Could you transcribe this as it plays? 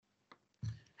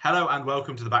Hello and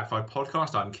welcome to the Back Five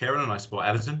podcast. I'm Kieran and I support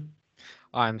Everton.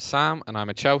 I'm Sam and I'm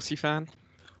a Chelsea fan.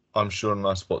 I'm Sean and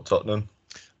I support Tottenham.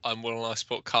 I'm Will and I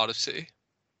support Cardiff City.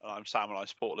 I'm Sam and I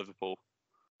support Liverpool.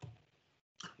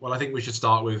 Well, I think we should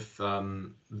start with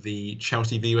the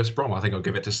Chelsea v West Brom. I think I'll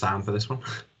give it to Sam for this one.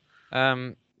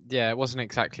 Yeah, it wasn't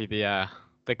exactly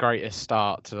the greatest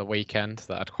start to the weekend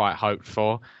that I'd quite hoped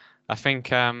for. I think,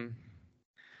 to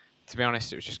be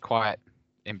honest, it was just quite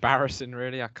embarrassing.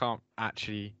 Really, I'm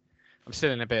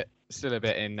still a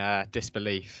bit in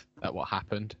disbelief at what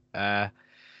happened. I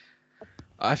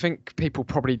think people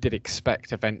probably did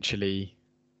expect eventually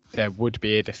there would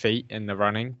be a defeat in the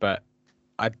running, but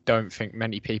I don't think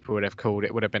many people would have called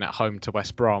it. Would have been at home to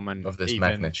West Brom and Of this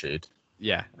magnitude.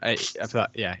 Yeah,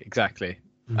 yeah, exactly.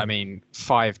 I mean,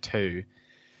 5-2.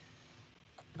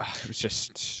 It was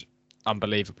just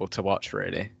unbelievable to watch.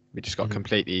 Really, we just got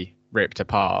completely ripped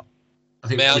apart. I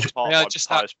think May I just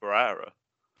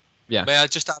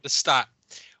add a stat?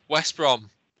 West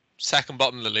Brom, second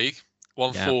bottom of the league,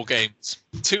 won 4 games.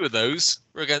 2 of those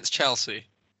were against Chelsea.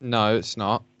 No, it's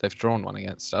not. They've drawn one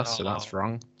against us, so that's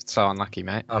wrong. So unlucky,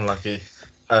 mate. Unlucky.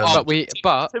 To be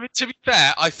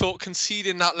fair, I thought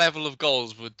conceding that level of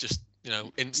goals would just,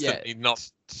 instantly knock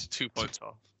 2 points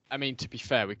off. I mean, to be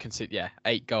fair, we conceded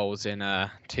 8 goals in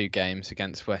 2 games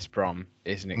against West Brom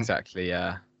isn't exactly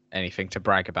anything to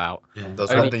brag about. Yeah. There's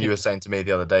something you were saying to me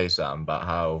the other day, Sam, about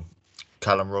how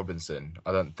Callum Robinson,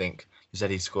 I don't think you said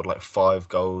he scored like 5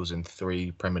 goals in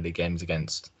 3 Premier League games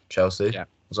against Chelsea. Yeah.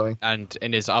 Or something. And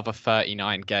in his other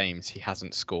 39 games, he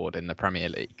hasn't scored in the Premier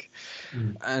League.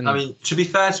 And I mean, to be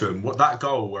fair to him, that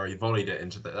goal where he volleyed it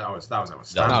into that was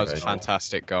a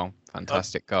fantastic goal.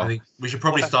 Fantastic goal. I think we should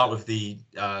probably start with the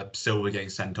Silva getting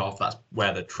sent off. That's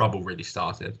where the trouble really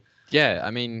started. Yeah,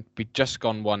 I mean, we'd just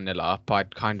gone 1-0 up.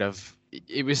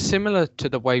 It was similar to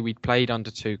the way we'd played under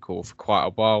Tuchel for quite a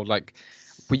while. Like,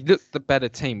 we looked the better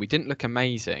team. We didn't look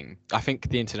amazing. I think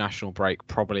the international break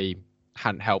probably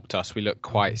hadn't helped us. We looked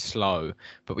quite slow,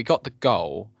 but we got the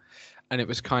goal, and it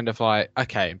was kind of like,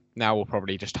 okay, now we'll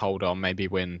probably just hold on, maybe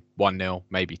win 1-0,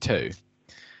 maybe 2.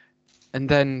 And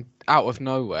then out of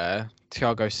nowhere,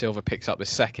 Thiago Silva picks up the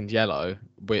second yellow,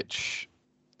 which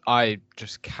I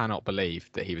just cannot believe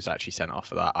that he was actually sent off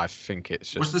for that. I think it's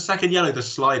just... Was the second yellow the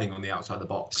sliding on the outside the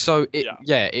box? So,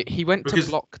 he went to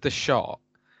block the shot,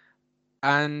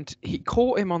 and he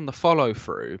caught him on the follow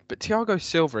through, but Thiago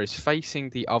Silva is facing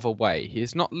the other way. He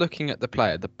is not looking at the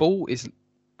player. The ball is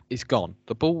gone.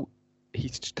 The ball,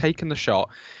 he's taken the shot.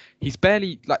 He's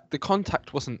barely, the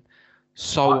contact wasn't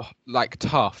so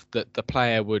tough that the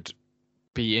player would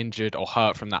be injured or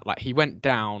hurt from that. He went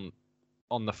down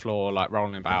on the floor,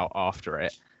 rolling about after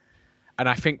it. And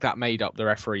I think that made up the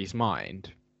referee's mind.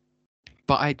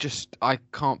 But I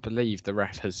can't believe the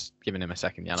ref has given him a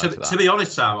second yellow for that. To be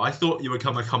honest, Sam, I thought you were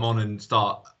going to come on and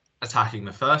start attacking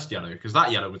the first yellow, because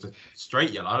that yellow was a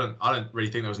straight yellow. I don't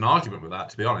really think there was an argument with that,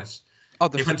 to be honest.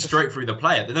 It went straight through the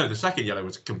player. No, the second yellow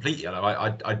was a complete yellow.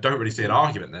 I don't really see an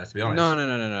argument there, to be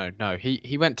honest. No.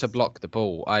 He went to block the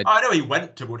ball. I know he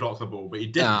went to block the ball, but he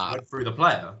didn't. He went through the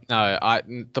player. No,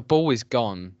 the ball is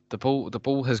gone. The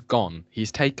ball has gone.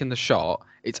 He's taken the shot.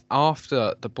 It's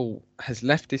after the ball has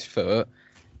left his foot.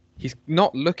 He's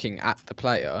not looking at the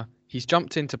player. He's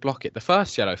jumped in to block it. The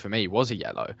first yellow for me was a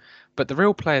yellow, but the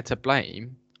real player to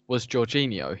blame was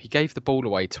Jorginho. He gave the ball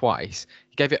away twice.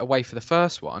 He gave it away for the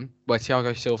first one, where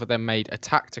Thiago Silva then made a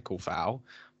tactical foul,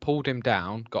 pulled him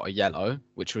down, got a yellow,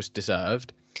 which was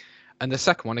deserved. And the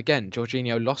second one, again,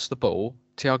 Jorginho lost the ball.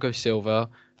 Thiago Silva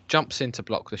jumps in to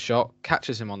block the shot,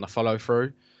 catches him on the follow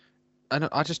through. And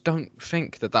I just don't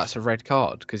think that that's a red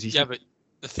card, because he's... Yeah, but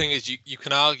the thing is, you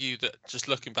can argue that just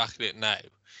looking back at it now,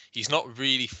 he's not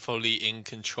really fully in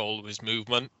control of his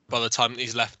movement by the time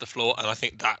he's left the floor, and I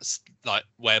think that's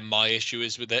where my issue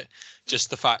is with it. Just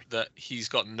the fact that he's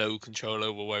got no control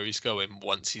over where he's going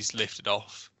once he's lifted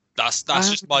off. That's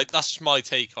just my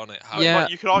take on it.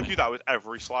 You can argue that with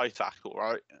every slide tackle,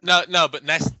 right? No, but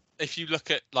if you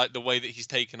look at the way that he's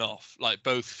taken off,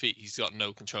 both feet he's got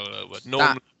no control over.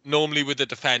 Normally with the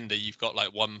defender, you've got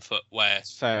one foot where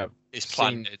it's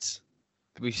planted.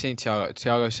 We've seen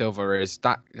Thiago Silva is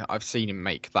that. I've seen him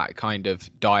make that kind of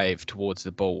dive towards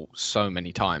the ball so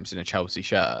many times in a Chelsea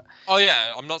shirt. Oh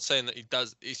yeah, I'm not saying that he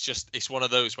does. It's one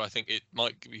of those where I think it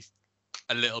might be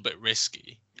a little bit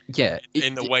risky. Yeah,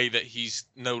 in the way that he's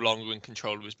no longer in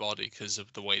control of his body because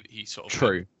of the way that he sort of...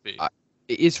 True. It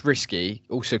is risky,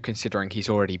 also considering he's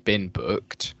already been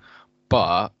booked,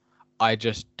 but I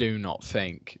just do not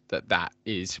think that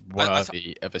is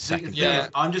worthy of a second. Yeah,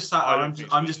 I'm just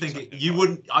thinking you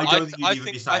wouldn't. I don't think you'd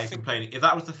even be sat here complaining if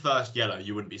that was the first yellow.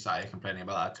 You wouldn't be sat here complaining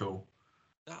about that at all.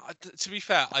 To be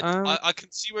fair, I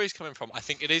can see where he's coming from. I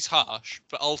think it is harsh,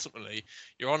 but ultimately,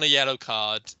 you're on a yellow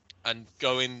card and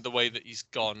going the way that he's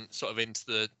gone, sort of into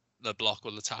the block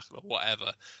or the tackle or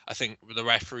whatever. I think the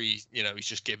referee, he's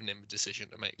just giving him a decision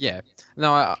to make. Yeah,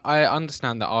 no, I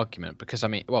understand that argument because, I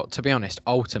mean, well, to be honest,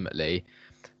 ultimately,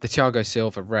 the Thiago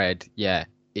Silva red, yeah,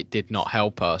 it did not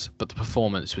help us, but the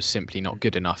performance was simply not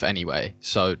good enough anyway.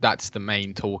 So that's the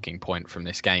main talking point from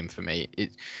this game for me.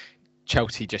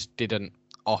 Chelsea just didn't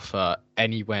offer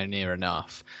anywhere near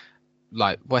enough.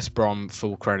 Like West Brom,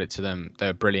 full credit to them.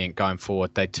 They're brilliant going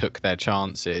forward. They took their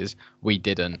chances. We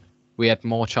didn't. We had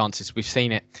more chances. We've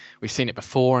seen it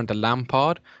before under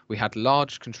Lampard. We had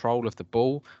large control of the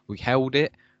ball. We held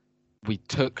it. We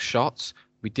took shots.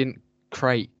 We didn't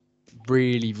create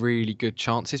really, really good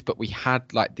chances, but we had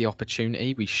like the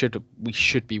opportunity. We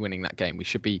should be winning that game. We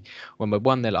should be, when we're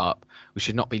 1-0 up, we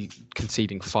should not be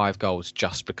conceding 5 goals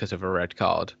just because of a red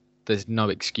card. There's no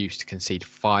excuse to concede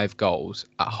 5 goals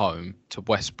at home to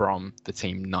West Brom, the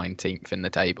team 19th in the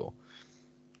table.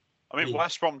 I mean,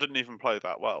 West Brom didn't even play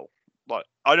that well. Like,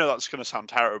 I know that's going to sound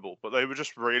terrible, but they were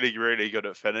just really, really good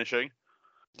at finishing.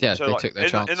 Yeah, so they took their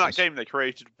chances. In that game, they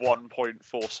created 1.47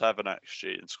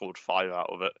 XG and scored 5 out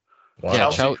of it. Wow.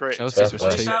 Yeah, Chelsea's was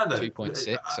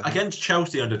 2.6. Against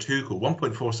Chelsea under Tuchel,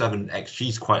 1.47 XG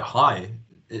is quite high.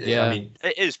 Yeah, I mean,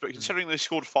 it is, but considering they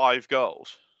scored 5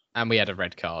 goals. And we had a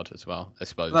red card as well, I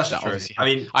suppose. That's true. I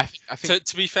mean, I think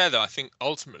to be fair though, I think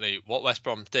ultimately what West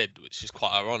Brom did, which is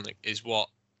quite ironic, is what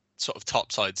sort of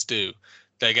top sides do.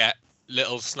 They get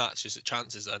little snatches at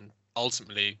chances and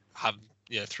ultimately have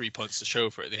 3 points to show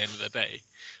for it at the end of the day.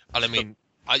 And I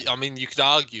mean, you could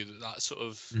argue that sort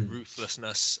of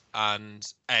ruthlessness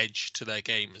and edge to their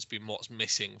game has been what's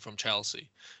missing from Chelsea.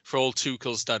 For all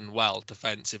Tuchel's done well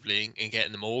defensively in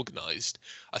getting them organised,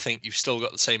 I think you've still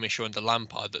got the same issue under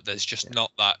Lampard, that there's just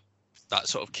not that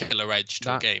sort of killer edge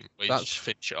to a game where you just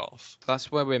finish it off. That's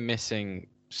where we're missing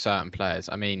certain players.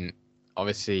 I mean,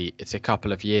 obviously, it's a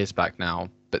couple of years back now,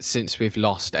 but since we've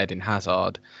lost Eden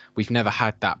Hazard, we've never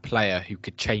had that player who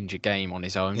could change a game on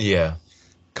his own. Yeah.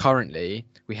 Currently,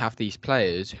 we have these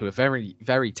players who are very,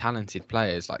 very talented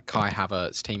players like Kai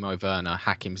Havertz, Timo Werner,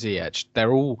 Hakim Ziyech.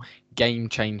 They're all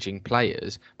game-changing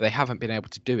players, but they haven't been able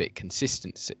to do it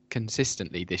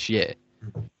consistently this year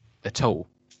at all.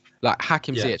 Like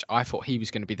Hakim Ziyech, I thought he was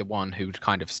going to be the one who would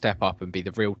kind of step up and be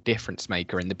the real difference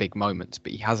maker in the big moments,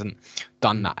 but he hasn't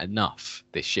done that enough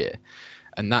this year.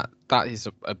 And that is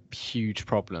a huge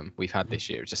problem we've had this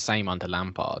year. It's the same under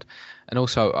Lampard. And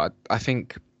also, I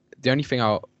think the only thing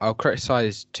I'll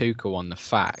criticise Tuchel on the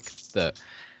fact that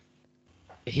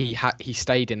he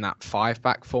stayed in that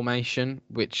 5-back formation,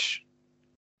 which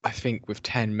I think with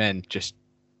 10 men, just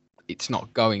it's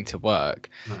not going to work.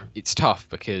 No. It's tough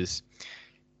because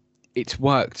it's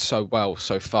worked so well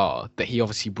so far that he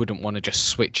obviously wouldn't want to just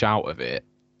switch out of it.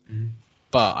 Mm-hmm.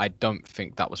 But I don't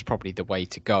think that was probably the way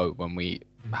to go when we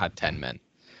had 10 men.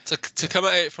 To come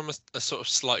at it from a sort of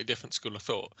slightly different school of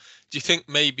thought, do you think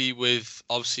maybe with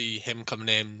obviously him coming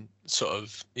in, sort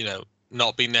of,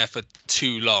 not being there for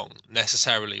too long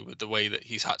necessarily with the way that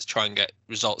he's had to try and get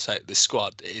results out of this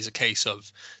squad, it is a case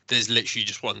of there's literally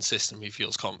just one system he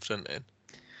feels confident in?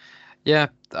 Yeah,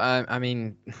 I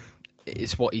mean,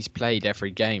 it's what he's played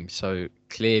every game. So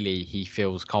clearly he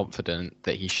feels confident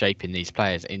that he's shaping these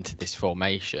players into this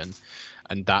formation.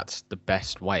 And that's the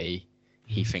best way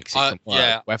he thinks it can work.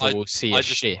 Yeah, whether we'll see a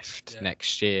shift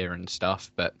next year and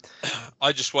stuff, but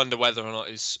I just wonder whether or not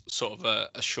it's sort of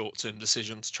a short-term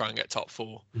decision to try and get top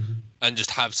 4 and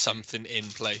just have something in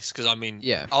place. Because I mean,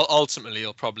 ultimately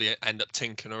he'll probably end up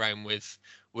tinkering around with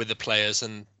the players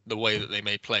and the way that they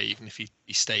may play, even if he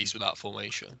stays with that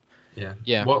formation.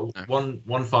 Yeah.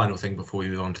 One final thing before we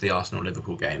move on to the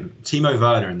Arsenal-Liverpool game. Timo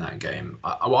Werner in that game,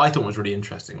 what I thought was really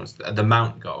interesting was the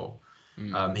Mount goal.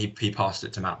 He passed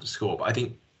it to Mount to score, but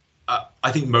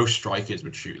I think most strikers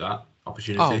would shoot that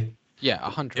opportunity. Oh, yeah,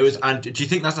 100%. It was, and do you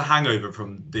think that's a hangover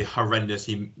from the horrendous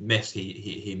he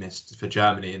missed for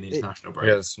Germany in the international break?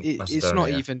 Yeah, it's not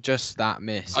even just that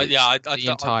miss. The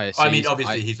entire season. I mean,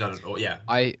 obviously he's done it all. Yeah.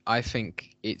 I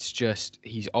think it's just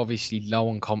he's obviously low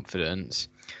on confidence.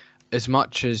 As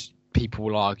much as people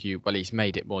will argue, well, he's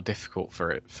made it more difficult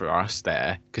for us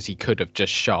there because he could have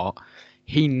just shot.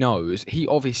 He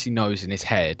obviously knows in his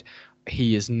head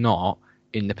he is not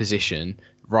in the position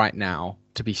right now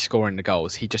to be scoring the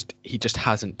goals. He just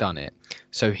hasn't done it.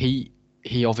 So he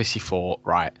obviously thought,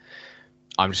 right,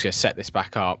 I'm just going to set this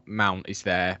back up. Mount is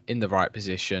there in the right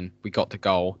position. We got the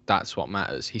goal. That's what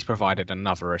matters. He's provided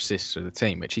another assist to the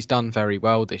team, which he's done very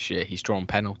well this year. He's drawn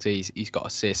penalties. He's got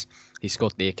assists. He's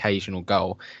scored the occasional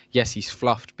goal. Yes, he's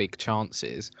fluffed big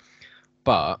chances,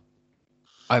 But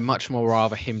I'd much more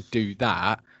rather him do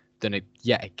that than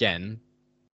yet again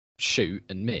shoot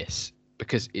and miss,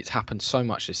 because it's happened so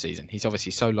much this season. He's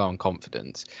obviously so low on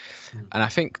confidence. And I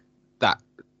think that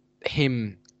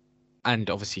him and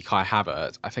obviously Kai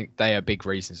Havertz, I think they are big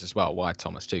reasons as well why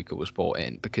Thomas Tuchel was brought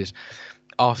in, because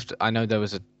I know there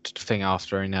was a thing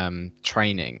after in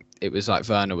training, it was like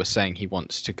Werner was saying he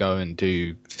wants to go and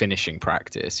do finishing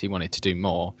practice. He wanted to do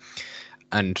more.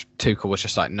 And Tuchel was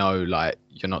just like, no, like,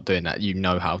 you're not doing that. You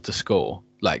know how to score.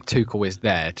 Like, Tuchel is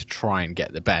there to try and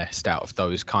get the best out of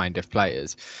those kind of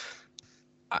players.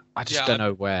 I just don't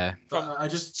know where.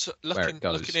 Looking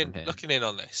in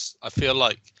on this, I feel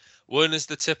like Werner's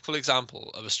the typical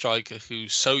example of a striker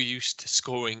who's so used to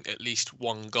scoring at least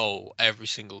one goal every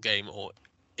single game, or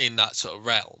in that sort of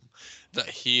realm, that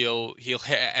he'll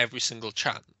hit at every single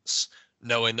chance,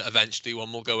 knowing that eventually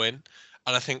one will go in.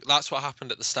 And I think that's what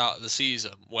happened at the start of the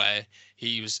season, where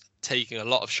he was taking a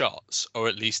lot of shots, or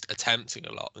at least attempting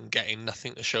a lot, and getting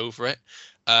nothing to show for it.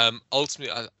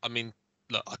 Ultimately, I mean,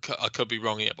 look, I could be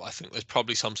wrong here, but I think there's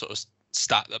probably some sort of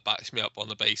stat that backs me up on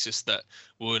the basis that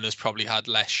Werner's probably had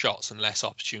less shots and less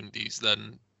opportunities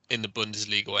than in the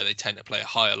Bundesliga, where they tend to play a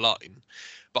higher line.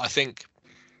 But I think,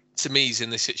 to me, he's in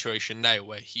this situation now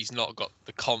where he's not got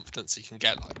the confidence he can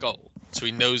get that goal. So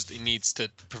he knows that he needs to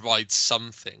provide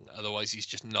something, otherwise he's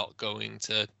just not going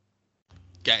to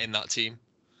get in that team.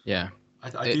 Yeah.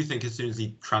 I do think as soon as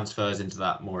he transfers into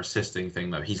that more assisting thing,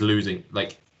 though, he's losing.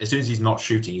 Like, as soon as he's not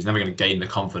shooting, he's never going to gain the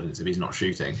confidence if he's not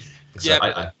shooting. So yeah,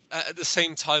 but at the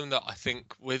same time, that I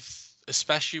think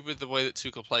especially with the way that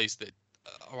Tuchel plays, that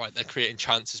all right, they're creating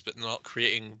chances, but they're not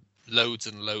creating loads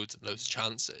and loads and loads of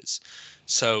chances.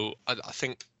 So I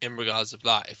think in regards of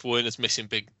that, if Werner's missing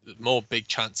the more big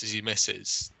chances he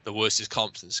misses, the worse his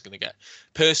confidence is going to get.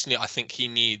 Personally, I think he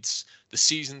needs the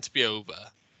season to be over.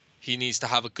 He needs to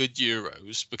have a good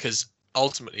Euros, because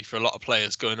ultimately, for a lot of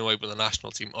players, going away with the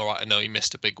national team, all right, I know he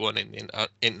missed a big one in the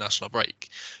international break,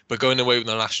 but going away with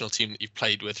the national team that you've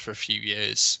played with for a few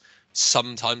years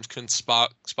sometimes can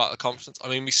spark the confidence. I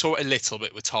mean, we saw it a little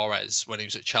bit with Torres when he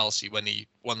was at Chelsea, when he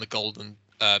won the Golden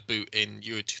Boot in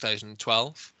Euro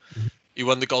 2012. He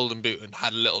won the Golden Boot and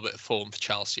had a little bit of form for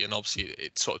Chelsea, and obviously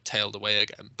it sort of tailed away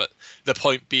again. But the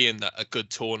point being that a good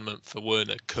tournament for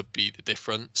Werner could be the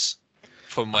difference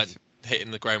from when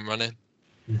hitting the ground running.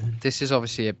 This is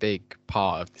obviously a big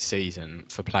part of the season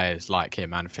for players like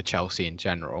him and for Chelsea in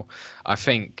general. I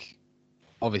think,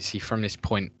 obviously, from this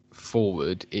point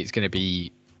forward, it's going to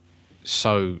be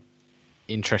so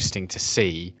interesting to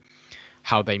see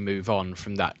how they move on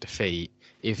from that defeat.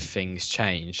 If things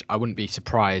change, I wouldn't be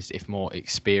surprised if more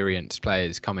experienced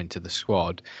players come into the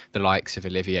squad, the likes of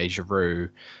Olivier Giroud.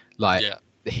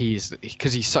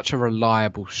 Because he's such a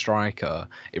reliable striker,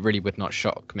 it really would not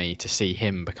shock me to see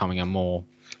him becoming a more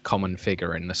common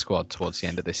figure in the squad towards the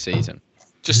end of this season.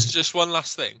 Just one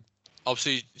last thing.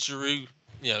 Obviously, Giroud,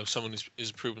 someone who's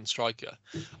a proven striker.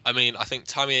 I mean, I think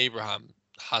Tammy Abraham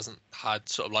hasn't had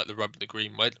sort of like the rub of the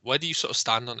green. Where do you sort of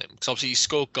stand on him? Because obviously he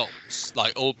scored goals,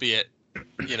 like, albeit,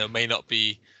 may not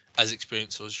be as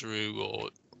experienced as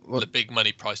Giroud or the big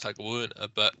money price tag of Werner,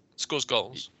 but scores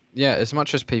goals. Yeah, as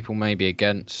much as people may be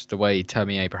against the way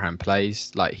Tammy Abraham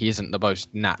plays, like, he isn't the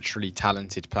most naturally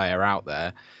talented player out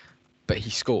there, but he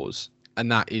scores, and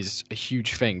that is a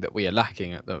huge thing that we are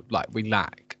lacking we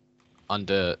lack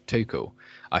under Tuchel.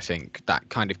 I think that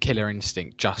kind of killer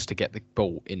instinct just to get the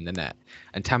ball in the net,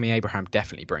 and Tammy Abraham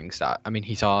definitely brings that. I mean,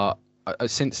 he's our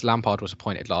since Lampard was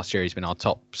appointed last year, he's been our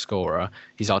top scorer.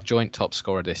 He's our joint top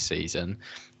scorer this season,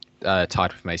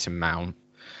 tied with Mason Mount.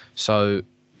 So,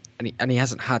 and he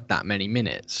hasn't had that many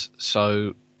minutes.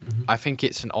 So, I think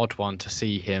it's an odd one to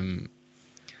see him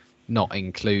not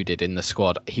included in the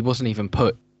squad. He wasn't even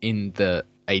put in the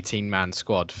 18-man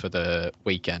squad for the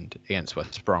weekend against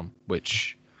West Brom,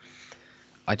 which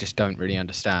I just don't really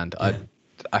understand. Yeah.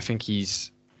 I think he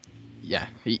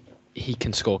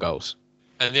can score goals.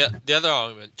 And the other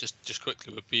argument, just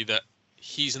quickly, would be that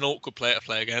he's an awkward player to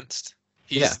play against.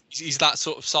 He's that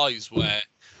sort of size where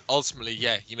ultimately,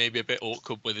 he may be a bit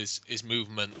awkward with his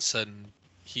movements, and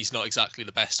he's not exactly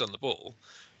the best on the ball.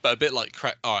 But a bit like,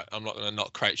 all right, I'm not going to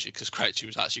knock Crouchy, because Crouchy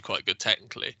was actually quite good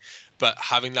technically. But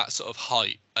having that sort of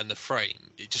height and the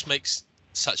frame, it just makes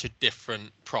such a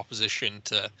different proposition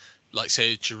to, like,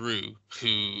 say, Giroud,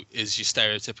 who is your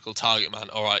stereotypical target man.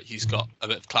 All right, he's got a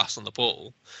bit of class on the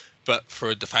ball. But for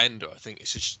a defender, I think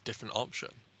it's just a different option.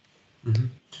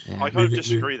 I kind of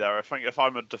disagree there. I think if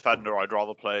I'm a defender, I'd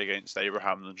rather play against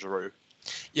Abraham than Giroud.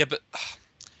 Yeah, but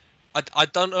I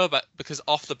don't know about, because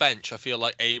off the bench, I feel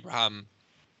like Abraham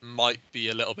might be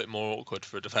a little bit more awkward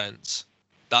for defence.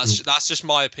 That's just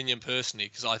my opinion personally,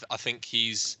 because I think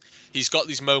he's got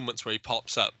these moments where he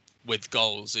pops up with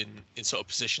goals in sort of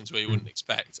positions where you wouldn't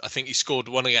expect. I think he scored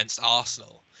one against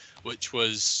Arsenal, which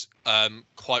was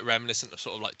quite reminiscent of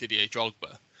sort of like Didier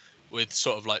Drogba, with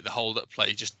sort of like the hold-up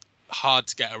play, just hard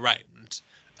to get around,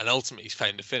 and ultimately he's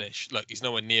found a finish. Look, he's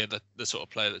nowhere near the sort of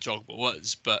player that Drogba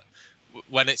was, but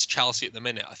when it's Chelsea at the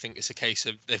minute, I think it's a case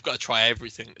of they've got to try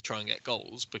everything to try and get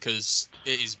goals, because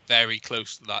it is very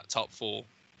close to that top four.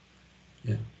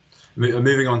 Yeah.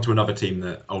 Moving on to another team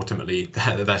that ultimately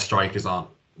their strikers aren't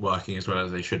working as well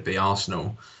as they should be.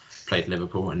 Arsenal played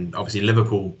Liverpool, and obviously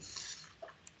Liverpool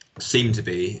seem to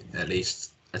be at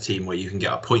least a team where you can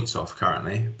get points off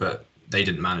currently, but they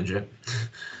didn't manage it.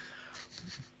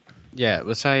 Yeah, it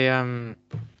was a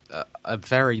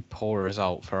very poor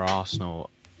result for Arsenal.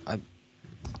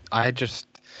 I just,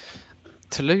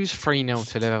 to lose 3-0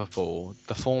 to Liverpool,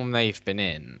 the form they've been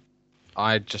in,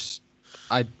 I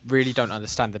really don't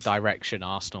understand the direction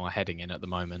Arsenal are heading in at the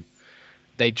moment.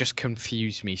 They just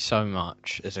confuse me so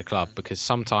much as a club, because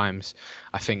sometimes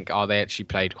I think, they actually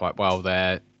played quite well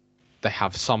there. They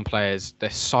have some players, they're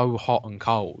so hot and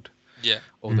cold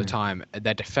all the time.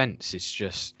 Their defence is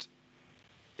just,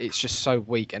 it's just so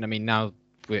weak. And I mean, now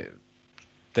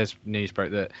there's news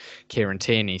broke that Kieran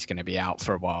Tierney's going to be out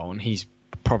for a while, and he's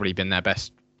probably been their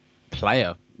best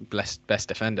player, best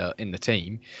defender in the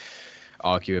team,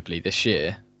 arguably this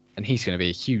year, and he's going to be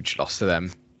a huge loss to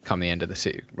them come the end of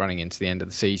the running into the end of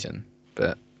the season.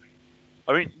 But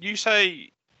I mean, you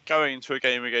say going into a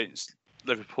game against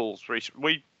Liverpool's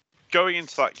going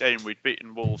into that game we'd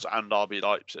beaten Wolves and RB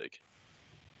Leipzig.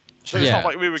 So it's not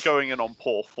like we were going in on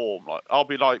poor form. Like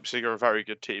RB Leipzig are a very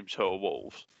good team, so are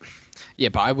Wolves. Yeah,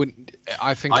 but I wouldn't.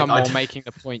 I think I'm more making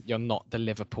the point you're not the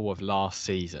Liverpool of last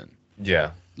season.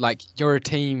 Yeah. Like, you're a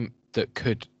team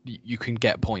that you can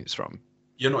get points from.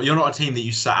 You're not a team that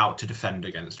you set out to defend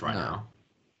against now.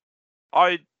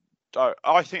 I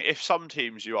think if some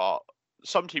teams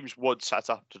would set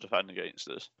up to defend against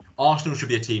us. Arsenal should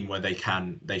be a team where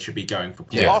they should be going for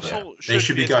points. Yeah. Arsenal they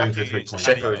should be going for 3 points.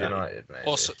 Sheffield United,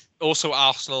 mate. Also,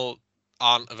 Arsenal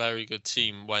aren't a very good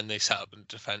team when they set up a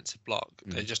defensive block.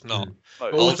 They're just not.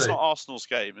 No, it's not Arsenal's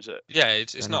game, is it? Yeah,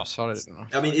 it's not solid.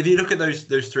 I mean, if you look at those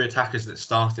 3 attackers that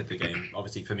started the game,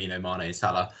 obviously Firmino, Mane, and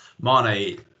Salah.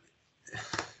 Mane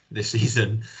this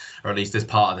season, or at least this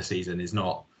part of the season, is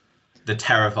not the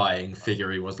terrifying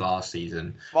figure he was last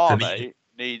season. Mane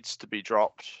needs to be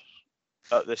dropped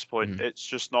at this point. It's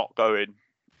just not going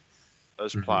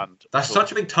as planned. That's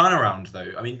such a big turnaround,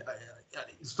 though. I mean, at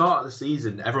the start of the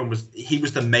season, he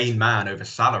was the main man over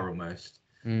Salah almost.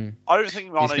 I don't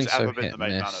think Mane's ever been the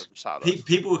main man over Salah.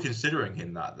 People were considering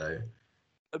him that, though.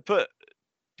 But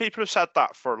people have said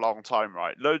that for a long time,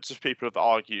 right? Loads of people have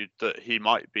argued that he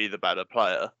might be the better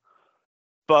player.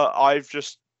 But I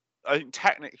think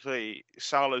technically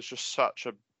Salah's just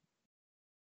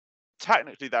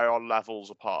technically they are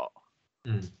levels apart.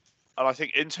 And I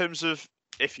think in terms of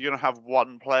if you're going to have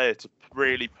one player to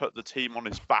really put the team on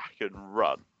his back and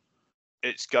run,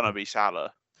 it's going to be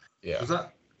Salah. Yeah.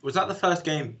 Was that the first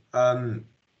game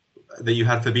that you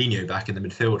had Fabinho back in the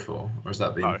midfield for? Or has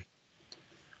that been... No.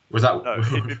 Was that... No,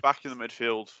 he'd been back in the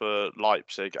midfield for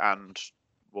Leipzig and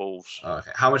Wolves. Oh,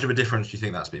 okay. How much of a difference do you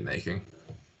think that's been making?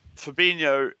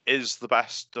 Fabinho is the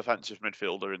best defensive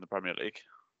midfielder in the Premier League.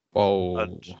 Whoa.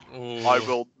 And I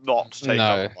will not take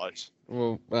otherwise.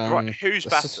 Well, right, who's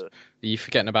better? You're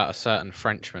forgetting about a certain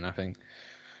Frenchman, I think.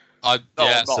 I'm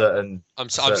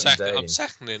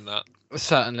seconding that. A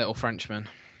certain little Frenchman.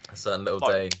 A certain little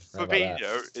Dane.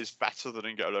 Fabinho is better than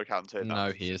N'Golo Kante now.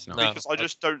 No, he is not. Because I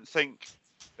just don't think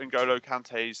N'Golo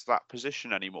Kante is that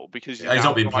position anymore. Because he's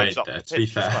not been played there, to be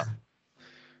fair.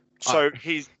 So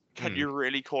can you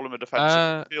really call him a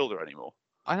defensive midfielder anymore?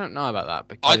 I don't know about that.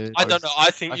 Because I don't know.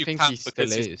 I think you think can, he still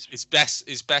because is.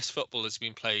 his best football has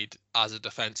been played as a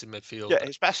defensive midfielder. Yeah,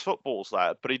 his best football's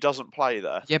there, but he doesn't play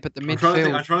there. Yeah, but the I'm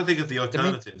midfield... trying to think of the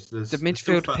alternatives. The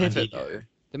midfield pivot, though.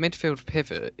 The midfield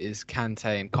pivot is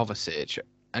Kante and Kovacic,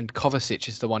 and Kovacic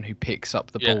is the one who picks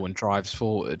up the ball and drives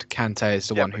forward. Kante is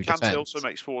the one who defends. Kante also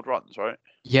makes forward runs, right?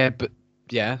 Yeah, but...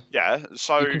 Yeah. Yeah,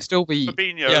 so you can still be a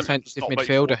defensive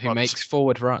midfielder who makes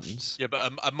forward runs. Yeah, but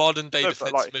a modern day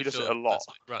defensive midfielder he does it a lot.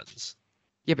 Runs.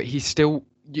 Yeah, but he's still.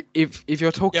 If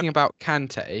you're talking about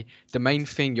Kante, the main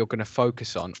thing you're going to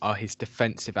focus on are his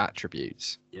defensive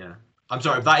attributes. Yeah, I'm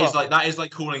sorry. That's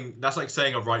like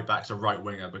saying a right back's a right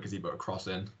winger because he put a cross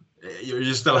in. You're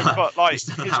still. But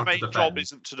his main job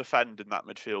isn't to defend in that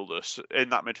midfield.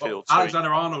 Well, Alexander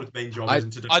Arnold's main job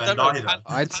isn't to defend either.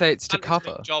 I'd say it's to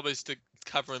cover. His job is to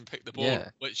cover and pick the ball,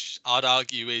 which I'd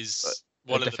argue is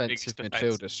one a of the biggest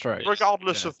defensive midfielder stroke.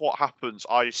 Regardless of what happens,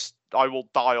 I will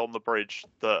die on the bridge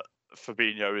that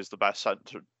Fabinho is the best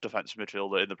centre defensive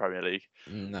midfielder in the Premier League.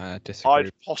 No, disagree.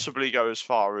 I'd possibly go as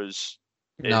far as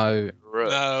No.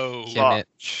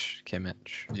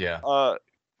 Kimmich. Yeah.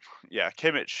 Yeah,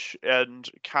 Kimmich and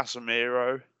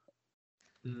Casemiro.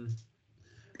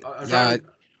 The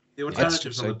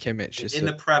alternatives so Kimmich is in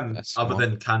the Prem, other one.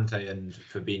 than Kante and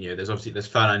Fabinho, there's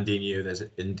Fernandinho, there's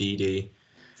Ndidi.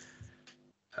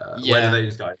 Where are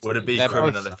those guys? Would it be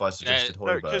criminal if I suggested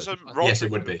Højbjerg? Yes, it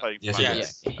would be.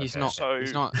 Yes, He's not.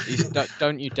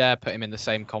 Don't you dare put him in the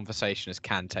same conversation as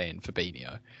Kante and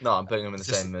Fabinho. No, I'm putting him in the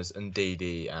same as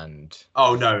Ndidi and.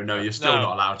 Oh no, you're still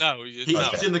not allowed. No,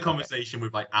 he's in the conversation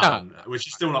with like Alan, which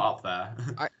is still not up there.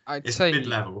 I'd it's say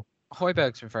mid-level.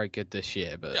 Højbjerg's been very good this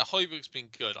year, but Højbjerg's been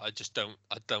good. I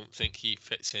don't think he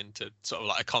fits into sort of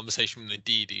like a conversation with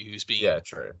Ndidi, who's been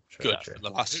true. For the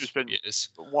last years.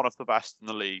 One of the best in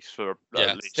the league for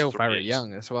at least still 3 very years.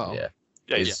 young as well. Yeah,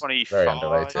 he's 25. Very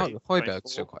underrated. Højbjerg's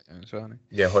still quite young as well, isn't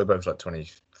he? Yeah, Højbjerg's like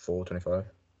 24, 25.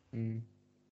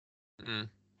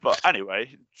 But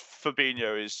anyway,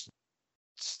 Fabinho is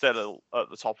still at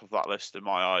the top of that list in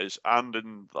my eyes, and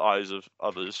in the eyes of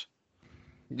others.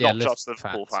 Yeah, not just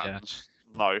Liverpool fans.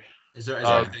 No. Is there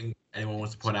anything anyone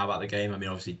wants to point out about the game? I mean,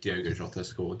 obviously Diogo Jota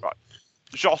scored. Right.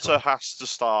 Jota has to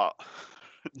start.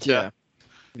 Yeah.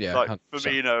 Like 100%.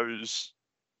 Firmino's.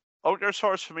 I would go as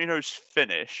far as Firmino's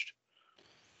finished,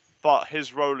 but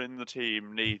his role in the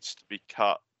team needs to be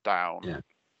cut down. Yeah.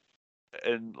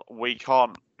 And we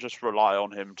can't just rely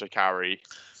on him to carry.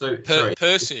 So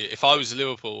personally, if I was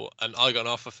Liverpool and I got an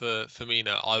offer for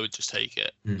Firmino, I would just take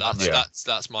it.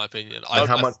 That's my opinion.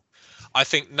 I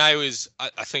think now is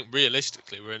I think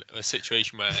realistically we're in a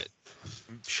situation where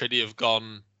should he have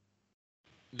gone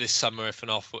this summer if an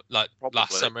offer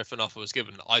last summer if an offer was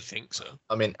given? I think so.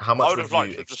 I mean, how much would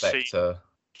you expect to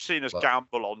seen us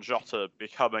gamble on Jota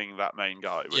becoming that main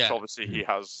guy, which obviously he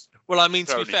has. Well, I mean,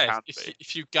 to be fair,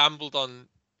 if you gambled on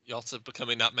Jota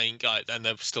becoming that main guy, then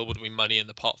there still would be money in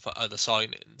the pot for other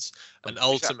signings, and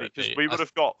ultimately we would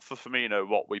have got for Firmino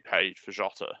what we paid for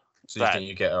Jota. So you think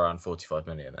you get around 45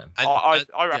 million then? I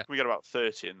reckon we get about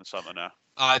 30 in the summer now.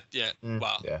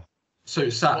 So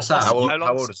Sam, how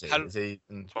old is he? Is he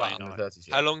in the 30s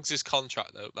yet? How long's his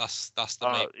contract though? That's the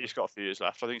main. He's got a few years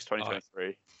left. I think it's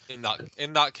 2023.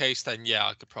 In that case, then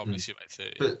I could probably see about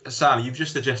 30. But Sam, you've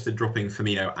just suggested dropping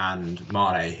Firmino and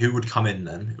Mane. Who would come in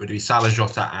then? Would it be Salah,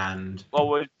 Jota, and? Well,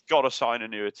 we've got to sign a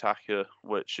new attacker,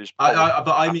 which is.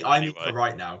 I mean for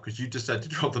right now, because you just said to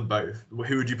drop them both.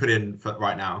 Who would you put in for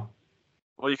right now?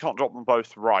 Well, you can't drop them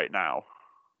both right now.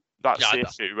 That's the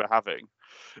issue we're having.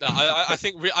 No, I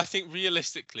think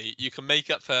realistically, you can make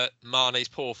up for Mane's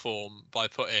poor form by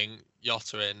putting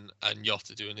Jota in and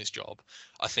Jota doing his job.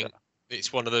 I think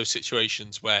it's one of those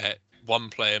situations where one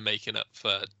player making up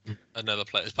for another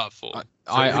player's bad form.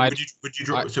 Would you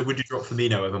drop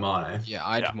Firmino over Mane? Yeah,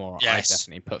 I'd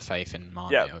definitely put faith in Mane.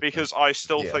 Yeah, because I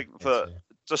still think that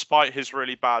despite his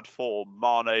really bad form,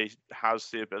 Mane has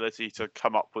the ability to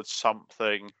come up with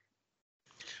something.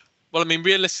 Well, I mean,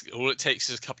 realistically, all it takes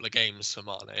is a couple of games for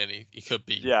Mane, and he could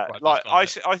be. Yeah, like I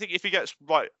think if he gets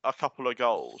like a couple of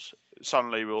goals,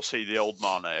 suddenly we'll see the old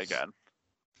Mane again.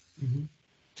 Mm-hmm.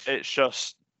 It's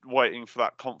just waiting for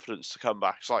that confidence to come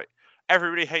back. It's like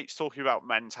everybody hates talking about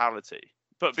mentality,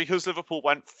 but because Liverpool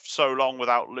went so long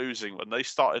without losing, when they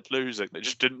started losing, they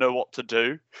just didn't know what to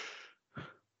do.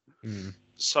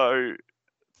 So,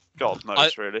 God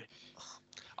knows, really.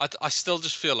 I still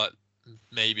just feel like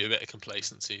maybe a bit of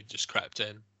complacency just crept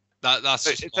in. That's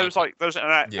there was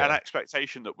an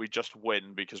expectation that we just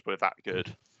win because we're that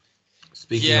good.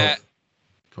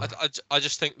 I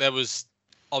just think there was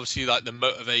obviously like the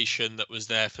motivation that was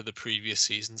there for the previous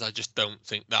seasons. I just don't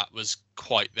think that was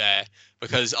quite there,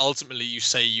 because ultimately you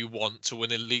say you want to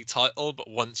win a league title, but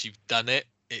once you've done it,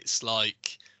 it's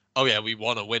like, oh yeah, we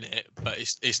want to win it, but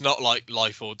it's not like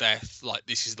life or death. Like,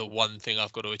 this is the one thing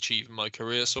I've got to achieve in my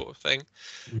career, sort of thing.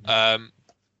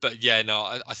 But yeah,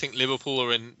 no, I think Liverpool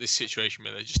are in this situation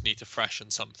where they just need to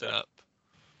freshen something up.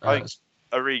 I think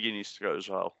Origi needs to go as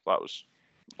well.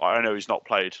 I know he's not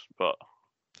played, but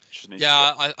just needs to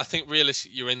go. I think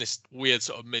realistically you're in this weird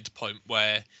sort of midpoint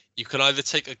where you can either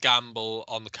take a gamble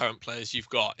on the current players you've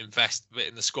got, invest a bit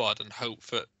in the squad, and hope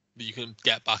that you can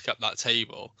get back up that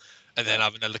table, and then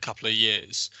have another couple of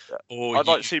years. Yeah. Or I'd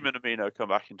like to see Minamino come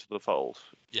back into the fold.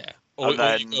 Yeah, or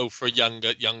you go for a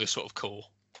younger sort of core.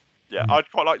 Yeah,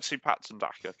 I'd quite like to see Patson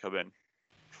Daka come in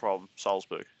from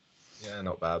Salzburg. Yeah,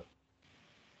 not bad.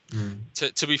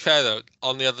 To be fair though,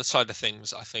 on the other side of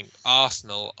things, I think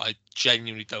Arsenal, I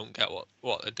genuinely don't get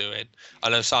what they're doing. I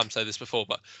know Sam said this before,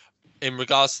 but in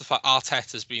regards to the fact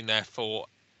Arteta's been there for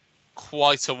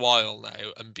quite a while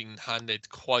now and been handed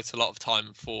quite a lot of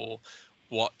time for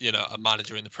what a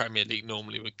manager in the Premier League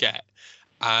normally would get,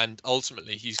 and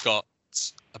ultimately he's got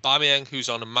Aubameyang, who's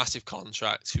on a massive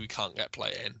contract, who he can't get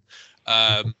playing.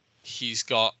 He's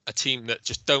got a team that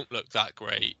just don't look that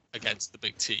great against the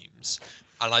big teams,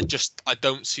 and I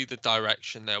don't see the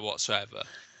direction there whatsoever.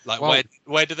 Like,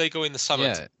 where do they go in the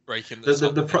summer to break in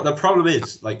the problem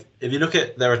is, like, if you look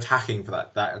at their attacking for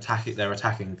their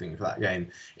attacking thing for that game,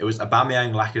 it was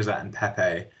Aubameyang, Lacazette, and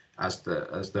Pepe as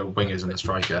the wingers and the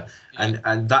striker,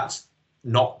 and that's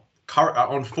not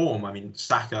on form. I mean,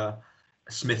 Saka,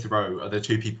 Smith Rowe are the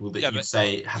two people that you'd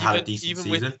say have had a decent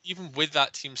season. Even with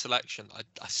that team selection,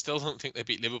 I still don't think they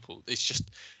beat Liverpool. It's just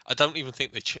I don't even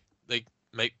think they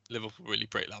make Liverpool really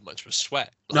break that much of a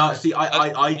sweat. No, see,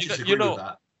 I disagree with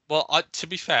that. Well, to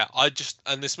be fair,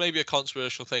 and this may be a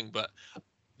controversial thing, but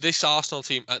this Arsenal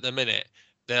team at the minute,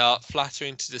 they are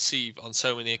flattering to deceive on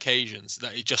so many occasions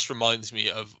that it just reminds me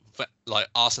of like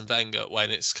Arsene Wenger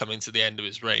when it's coming to the end of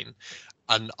his reign.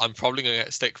 And I'm probably going to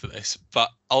get stick for this, but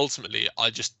ultimately,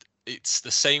 it's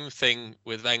the same thing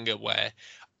with Wenger where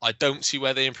I don't see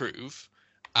where they improve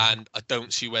and I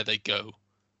don't see where they go.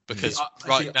 Because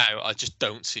now, I just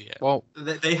don't see it. Well,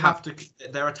 they have to.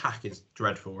 Their attack is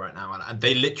dreadful right now, and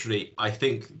they literally, I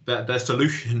think, that their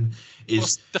solution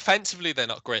is defensively. They're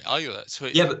not great either. So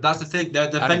but that's the thing. Their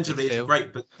defensively is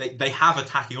great, but they have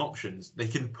attacking options. They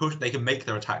can push. They can make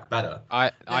their attack better.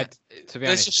 To be honest,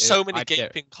 there's just so many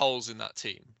gaping holes in that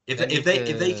team. If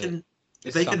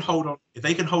they can hold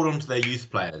on to their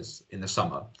youth players in the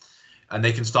summer, and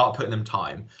they can start putting them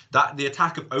time, that the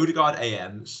attack of Odegaard,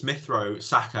 AM, Smith Rowe,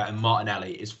 Saka, and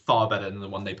Martinelli is far better than the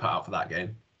one they put out for that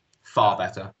game. Far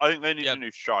better. I think they need a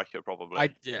new striker,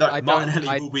 probably.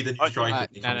 Martinelli will be the new striker.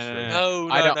 No.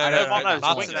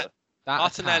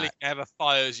 Martinelli never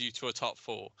fires you to a top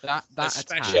four. That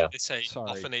especially attack, if it's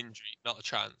off an injury, not a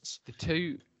chance. The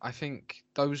two, I think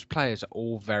those players are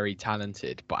all very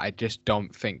talented, but I just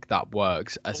don't think that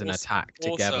works as an attack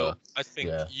together. I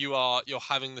think you're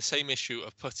having the same issue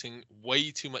of putting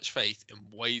way too much faith in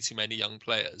way too many young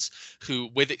players who,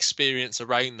 with experience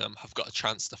around them, have got a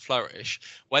chance to flourish.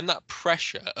 When that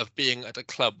pressure of being at a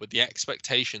club with the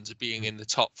expectations of being in the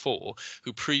top four,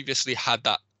 who previously had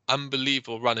that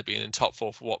unbelievable run of being in top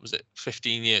four for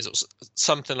 15 years or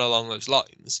something along those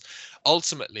lines,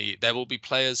 ultimately there will be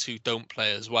players who don't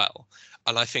play as well,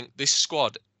 and I think this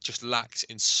squad just lacks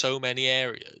in so many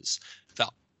areas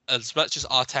that, as much as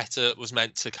Arteta was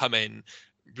meant to come in,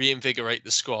 reinvigorate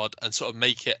the squad and sort of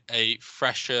make it a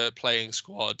fresher playing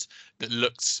squad that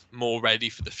looks more ready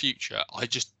for the future, I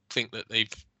just think that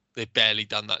they've barely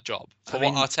done that job. What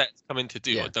Arteta's come in to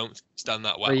do, I don't think he's done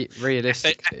that well.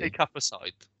 Realistically, FA Cup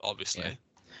aside, obviously. Yeah.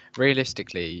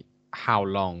 Realistically, how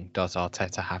long does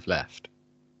Arteta have left?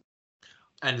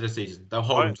 End of the season. They'll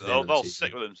hold him to the end of the season. They'll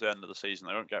stick with him to the end of the season.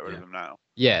 They won't get rid of him now.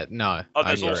 Yeah, no.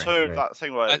 There's also that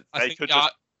thing where they could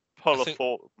just pull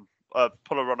a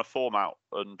run of form out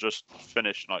and just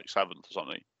finish like 7th or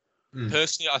something.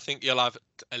 Personally, I think you'll have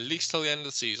at least till the end of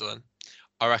the season.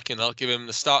 I reckon they'll give him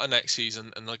the start of next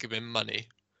season and they'll give him money.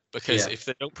 Because if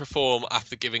they don't perform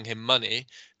after giving him money,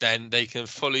 then they can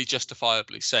fully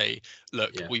justifiably say,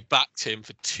 look, we backed him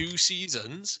for 2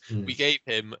 seasons. We gave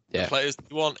him the players that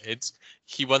he wanted.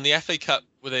 He won the FA Cup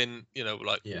within,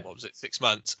 what was it, 6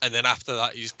 months. And then after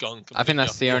that, he's gone. I think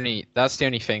that's the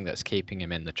only thing that's keeping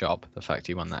him in the job. The fact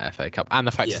he won that FA Cup and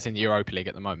the fact he's in the Europa League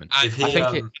at the moment.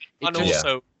 And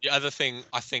also the other thing,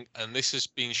 I think, and this has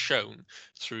been shown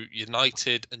through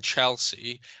United and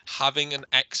Chelsea, having an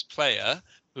ex-player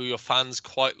who your fans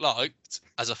quite liked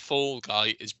as a fall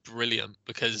guy is brilliant,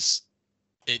 because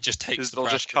it just takes the pressure.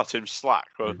 They'll just cut him slack,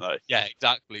 won't they? Yeah,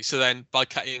 exactly. So then by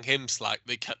cutting him slack,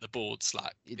 they cut the board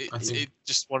slack. It's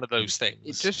just one of those things.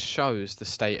 It just shows the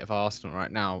state of Arsenal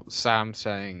right now. Sam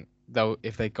saying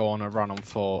if they go on a run of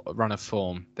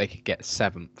form, they could get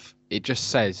 7th. It just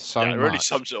says so much. It really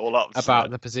sums it all up about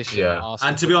the position. Arsenal,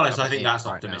 and to be honest, I think that's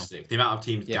optimistic. The amount of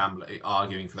teams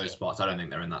arguing for those spots, I don't think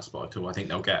they're in that spot at all. I think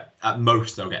they'll get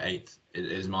 8th.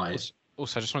 Is my.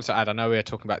 Also, I just wanted to add, I know we were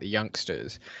talking about the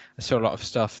youngsters. I saw a lot of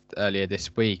stuff earlier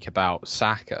this week about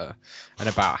Saka and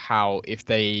about how if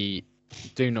they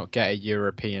do not get a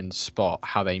European spot,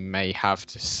 how they may have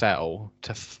to sell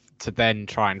to then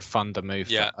try and fund a move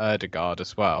for Odegaard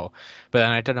as well. But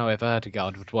then I don't know if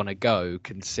Odegaard would want to go,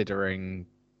 considering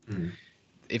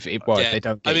if they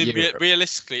don't get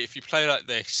realistically, if you play like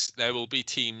this, there will be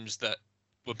teams that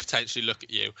would potentially look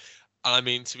at you. And I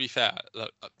mean, to be fair,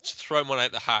 look, to throw one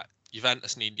out the hat,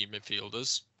 Juventus need new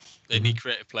midfielders. They need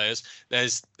creative players.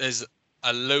 There's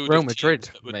a load Real of Madrid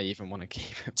teams that may even want to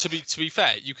keep him. To be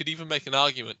fair, you could even make an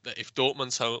argument that if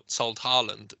Dortmund sold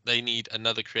Haaland, they need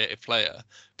another creative player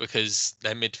because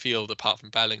their midfield, apart from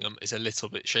Bellingham, is a little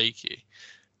bit shaky,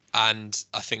 and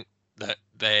I think that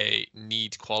they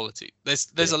need quality.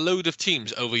 There's a load of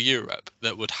teams over Europe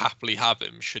that would happily have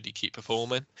him should he keep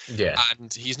performing. Yeah.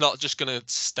 And he's not just going to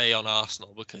stay on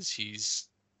Arsenal because he's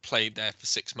played there for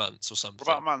 6 months or something.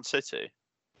 What about Man City?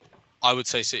 I would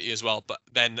say City as well, but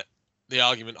then the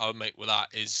argument I would make with that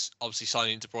is obviously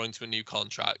signing De Bruyne to a new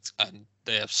contract, and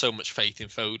they have so much faith in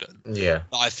Foden. Yeah.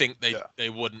 I think they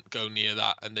wouldn't go near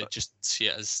that, and they just see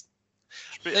it as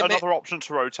another option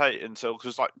to rotate until,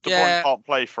 because like De Bruyne can't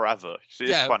play forever. He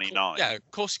is 29. Yeah,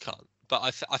 of course he can't. But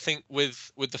I think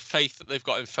with the faith that they've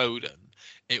got in Foden,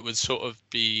 it would sort of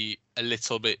be a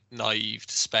little bit naive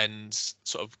to spend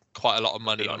sort of quite a lot of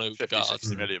money on Odegaard.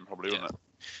 50-60 million probably, wouldn't it?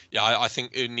 Yeah, I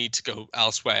think it would need to go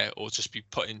elsewhere or just be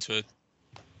put into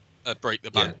a break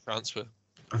the bank transfer.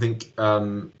 I think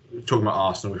talking about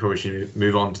Arsenal, we probably should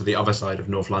move on to the other side of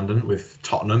North London with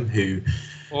Tottenham, who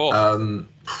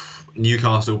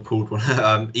Newcastle pulled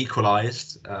one,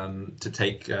 equalised to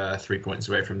take 3 points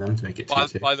away from them to make it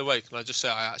 2-2. By the way, can I just say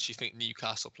I actually think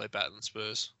Newcastle play better than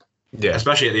Spurs. Yeah,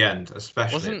 especially at the end.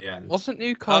 Wasn't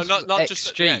Newcastle not just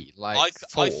at the end. XG like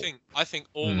 4? I think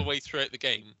all the way throughout the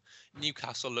game,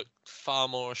 Newcastle looked far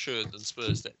more assured than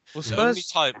Spurs did. Well,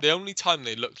 The only time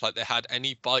they looked like they had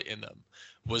any bite in them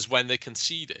was when they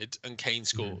conceded and Kane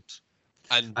scored,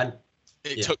 and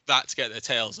it took that to get their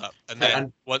tails up. And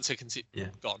then once they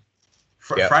conceded, gone.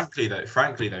 Frankly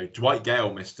though, Dwight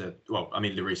Gale missed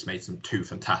Lloris made two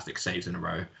fantastic saves in a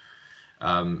row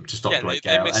to stop Dwight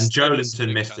Gale, and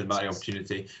Joelinton missed a mighty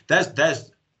opportunity.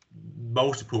 There's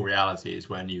multiple realities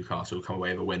where Newcastle come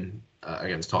away with a win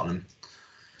against Tottenham.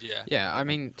 Yeah. I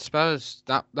mean, Spurs.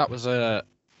 That was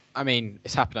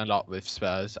it's happened a lot with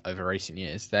Spurs over recent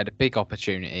years. They had a big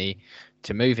opportunity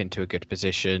to move into a good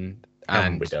position,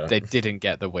 and they didn't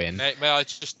get the win. May I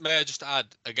just add,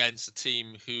 against a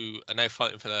team who are now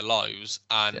fighting for their lives,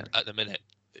 and at the minute,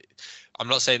 I'm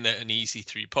not saying they're an easy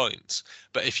 3 points,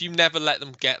 but if you never let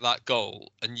them get that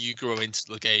goal and you grow into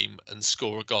the game and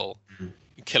score a goal,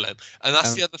 you kill them. And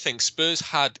that's the other thing. Spurs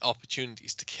had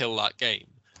opportunities to kill that game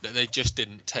that they just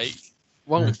didn't take.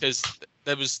 Well, because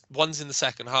there was ones in the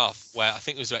second half where I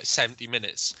think it was about 70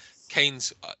 minutes. I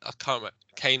can't remember,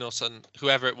 Kane or son,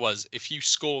 whoever it was, if you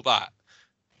score that,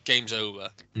 game's over.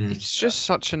 It's just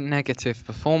such a negative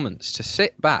performance to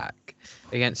sit back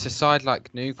against a side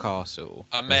like Newcastle.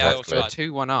 May I also add,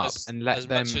 2-1 up and let them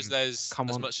come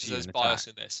on. As much as there's bias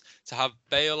in this, to have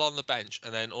Bale on the bench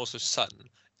and then also Son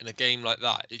in a game like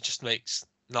that, it just makes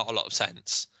not a lot of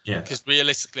sense. Yeah. Because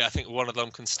realistically, I think one of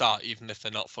them can start even if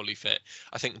they're not fully fit.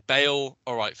 I think Bale,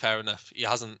 all right, fair enough. He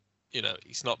hasn't,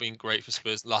 he's not been great for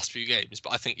Spurs the last few games,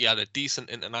 but I think he had a decent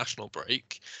international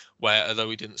break where, although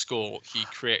he didn't score, he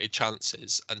created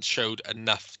chances and showed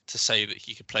enough to say that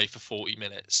he could play for 40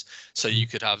 minutes. So you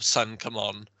could have Son come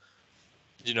on,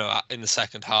 in the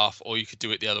second half, or you could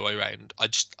do it the other way around. I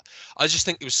just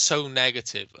think it was so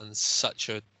negative and such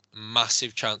a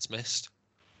massive chance missed.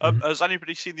 Has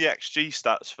anybody seen the XG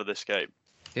stats for this game?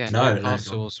 Yeah, no,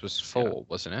 Newcastle's was 4,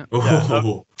 wasn't it?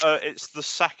 It's the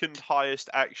second highest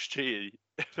XG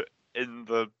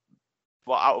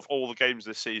out of all the games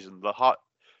this season. The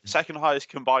second highest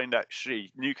combined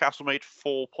XG. Newcastle made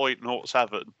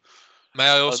 4.07. May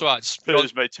I also add,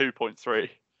 Spurs made 2.3.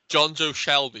 John Joe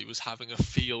Shelvey was having a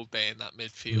field day in that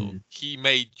midfield. He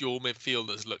made your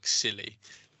midfielders look silly.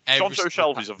 John Joe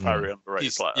Shelvey's a very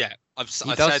underrated player. Yeah,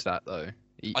 he does that though.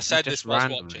 I said this while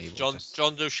watching. John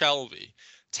Joe Shelvey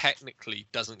technically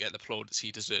doesn't get the plaudits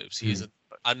he deserves. He is an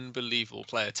unbelievable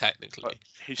player technically. But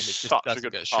he's such a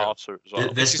good passer as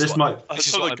well.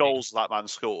 Some of the goals that man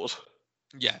scores.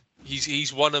 Yeah,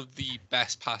 he's one of the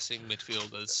best passing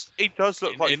midfielders. He does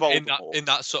look like Voldemort. In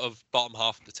that sort of bottom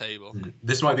half of the table.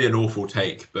 This might be an awful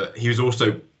take, but he was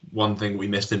also one thing we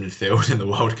missed in midfield in the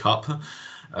World Cup,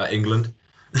 England.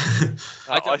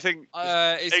 I think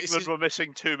England were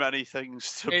missing too many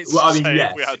things to say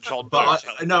yes, we had John Joe.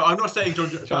 No, I'm not saying John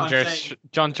Joe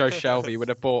Shelvey would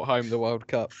have brought home the World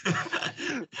Cup.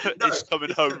 He's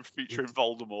coming home featuring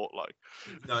Voldemort.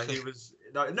 No, he was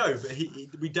but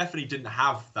we definitely didn't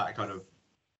have that kind of.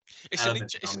 It's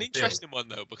an interesting one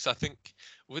though, because I think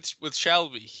with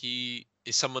Shelvey, he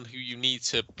is someone who you need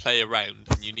to play around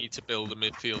and you need to build a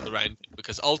midfield around him,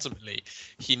 because ultimately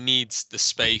he needs the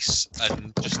space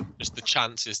and just the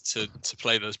chances to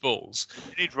play those balls.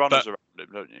 You need runners around him,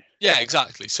 don't you? Yeah,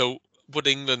 exactly. So would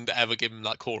England ever give him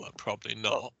that call up? Probably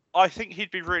not. I think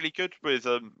he'd be really good with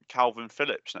Calvin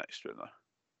Phillips next to him, though.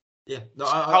 Yeah, no,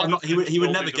 I'm not. He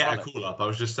would never get a call up. I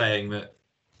was just saying that.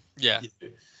 Yeah,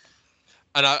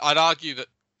 and I'd argue that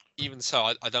even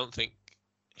so, I don't think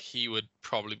he would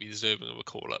probably be deserving of a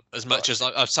call up. As much as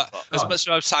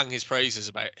I've sang his praises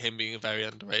about him being a very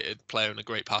underrated player and a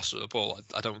great passer of the ball,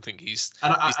 I don't think he's.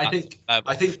 And I think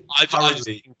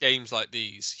in games like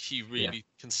these, he really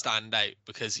can stand out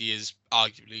because he is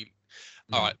arguably,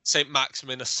 all right, St.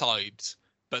 Maximin aside,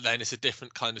 but then it's a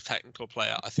different kind of technical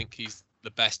player. I think he's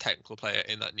the best technical player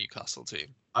in that Newcastle team.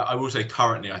 I will say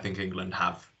currently, I think England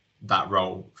have that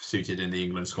role suited in the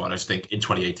England squad. I just think in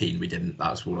 2018 we didn't.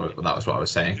 That was what I was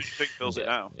saying. Who do you think fills it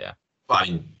now? Yeah. But I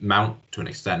mean, Mount to an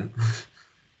extent.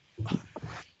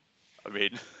 I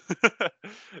mean,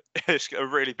 it's a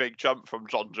really big jump from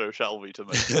John Joe Shelvey to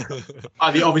me.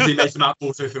 I mean, obviously Mason Mount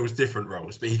also fills different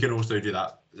roles, but he can also do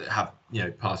that, have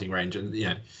passing range, and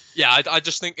Yeah, I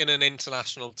just think in an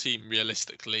international team,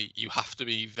 realistically, you have to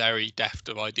be very deft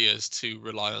of ideas to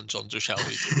rely on John Joe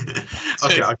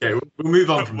Shelvey. Okay, we'll move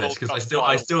on from this because I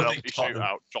still think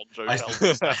Tottenham. John Joe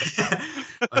Shelvey.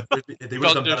 They would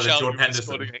have done better than Jordan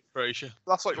Henderson. Henderson.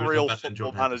 That's like real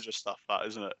football manager stuff, that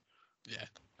isn't it? Yeah.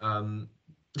 All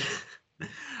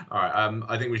right.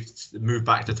 I think we should move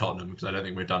back to Tottenham because I don't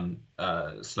think we're done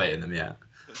slating them yet.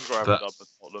 But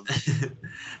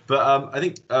I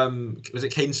think was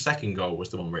it Kane's second goal was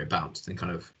the one where it bounced and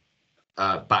kind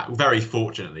of back very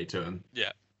fortunately to him.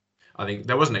 Yeah. I think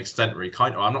there was an extent where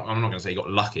I'm not going to say he got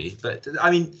lucky, but I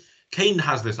mean Kane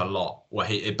has this a lot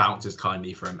where it bounces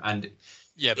kindly for him, and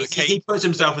but he puts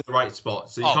himself in the right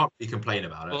spot, so you can't really complain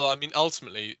about it. Well, I mean,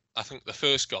 ultimately, I think the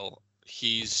first goal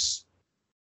he's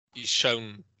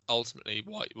shown ultimately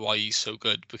why he's so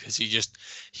good, because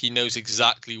he knows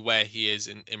exactly where he is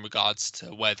in regards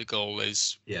to where the goal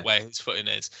is, where his footing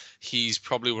is. He's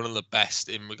probably one of the best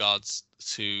in regards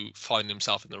to finding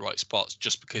himself in the right spots,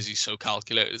 just because he's so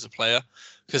calculated as a player,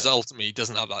 because ultimately he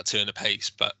doesn't have that turn of pace,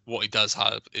 but what he does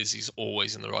have is he's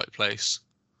always in the right place.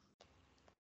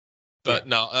 But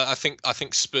no, I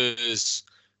think Spurs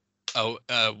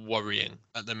are worrying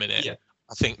at the minute. Yeah.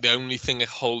 I think the only thing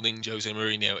holding Jose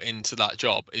Mourinho into that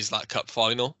job is that cup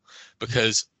final,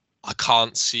 because I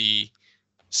can't see,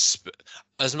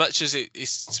 as much as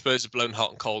Spurs have blown hot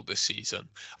and cold this season,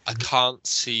 I can't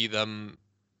see them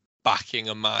backing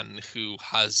a man who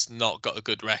has not got a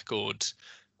good record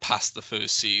past the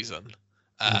first season,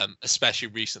 especially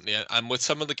recently. And with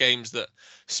some of the games that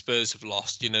Spurs have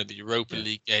lost, the Europa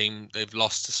League game, they've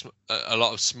lost to a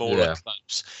lot of smaller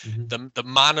clubs. The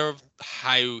manner of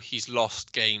how he's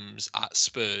lost games at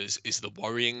Spurs is the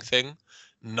worrying thing,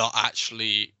 not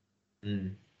actually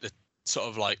the sort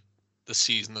of like the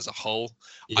season as a whole.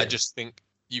 I just think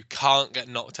you can't get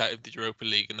knocked out of the Europa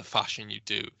League in the fashion you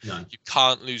do. No. You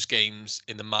can't lose games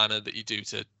in the manner that you do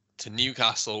to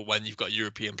Newcastle when you've got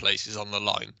European places on the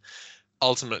line.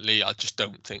 Ultimately, I just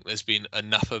don't think there's been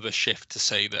enough of a shift to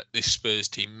say that this Spurs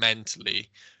team mentally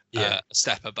a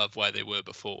step above where they were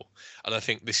before. And I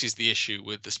think this is the issue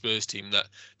with the Spurs team, that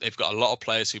they've got a lot of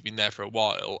players who've been there for a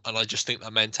while, and I just think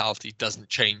that mentality doesn't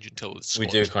change until the squad.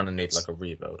 We do kind of need like a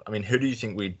rebuild. I mean, who do you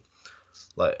think we'd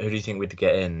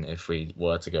get in if we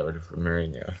were to get rid of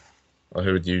Mourinho? Or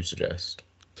who would you suggest?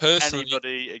 Personally,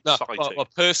 anybody exciting?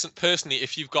 Personally,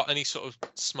 if you've got any sort of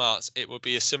smarts, it would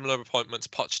be a similar appointment to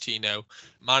Pochettino,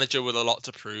 manager with a lot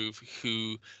to prove,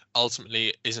 who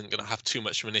ultimately isn't going to have too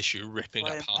much of an issue ripping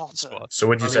up half the squad. So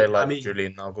would you say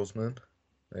Julian Nagelsmann?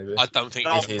 Maybe? I don't think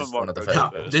he's one of the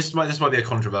favourites. This might be a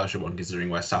controversial one considering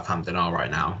where Southampton are right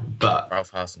now, but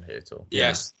Ralph Hasenhüttl.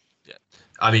 Yes. Yeah.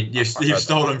 I mean, you've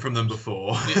stolen from them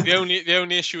before. The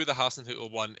only issue with the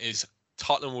Hasenhüttl one is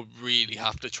Tottenham would really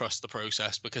have to trust the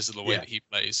process because of the way that he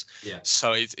plays. Yeah.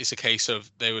 So it's a case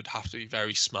of they would have to be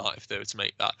very smart if they were to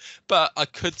make that. But I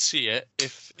could see it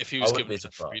if he was given the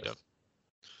freedom.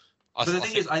 But the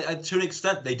thing is, to an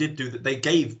extent, they did do that. They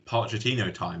gave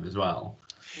Pochettino time as well.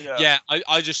 Yeah,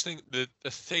 I just think the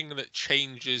thing that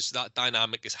changes that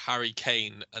dynamic is Harry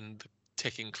Kane and the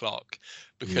ticking clock,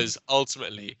 because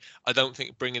ultimately, I don't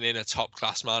think bringing in a top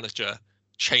class manager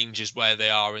changes where they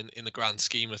are in the grand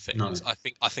scheme of things. No.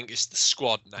 I think it's the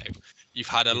squad now. You've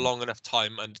had a long enough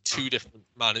time and two different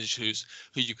managers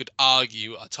who you could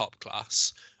argue are top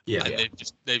class, and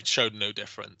they've showed no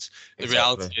difference. The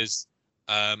reality is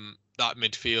that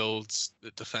midfield,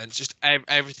 the defense, just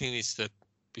everything needs to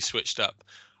be switched up.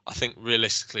 I think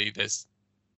realistically, there's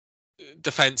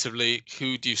defensively,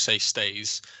 who do you say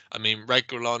stays? I mean,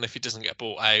 Reguilon if he doesn't get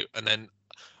bought out, and then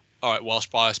all right,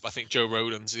 whilst biased, but I think Joe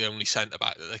Rodon's the only centre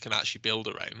back that they can actually build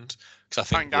around.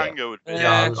 Because I think Tanganga would be.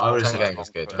 Yeah, I would say Tanganga's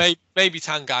good. maybe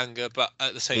Tanganga, but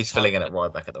at the same time, he's filling in at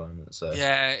right back at the moment. So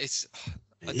yeah, it's.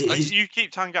 You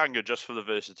keep Tanganga just for the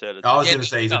versatility. I was going to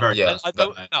say he's a very I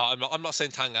don't. No, I'm not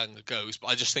saying Tanganga goes, but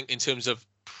I just think in terms of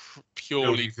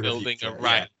purely building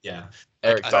around. Yeah.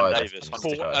 Eric Davis,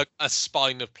 a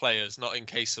spine of players, not in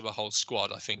case of a whole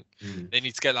squad. I think they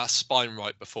need to get that spine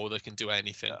right before they can do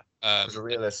anything.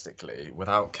 Realistically,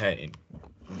 without Kane,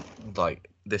 like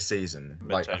this season,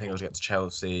 like I think it was against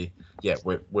Chelsea. Yeah,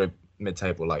 we're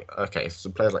mid-table. Like, okay, if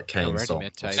some players like Kane stop,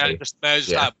 just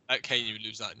at Kane, you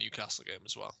lose that Newcastle game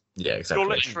as well. Yeah, exactly.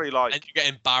 You're literally like, and you get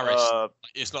embarrassed.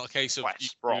 It's not a case of you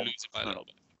lose it by a little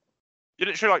bit. You're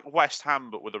literally like West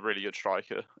Ham, but with a really good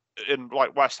striker. In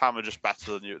like West Ham are just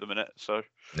better than you at the minute. So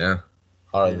yeah,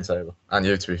 higher than the table, and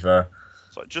you, to be fair.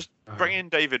 So just bring in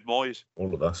David Moyes.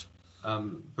 All of us.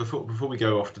 Before we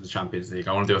go off to the Champions League,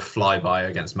 I want to do a flyby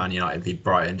against Man United v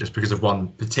Brighton, just because of one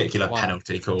particular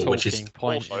penalty call, which is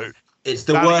also, it's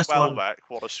the Danny worst Welbeck,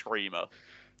 what a screamer!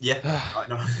 Yeah, I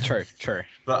know. True.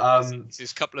 But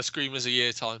it's a couple of screamers a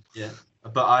year time. Yeah,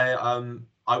 but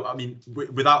I mean,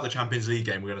 without the Champions League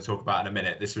game we're going to talk about in a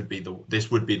minute, this would be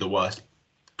the worst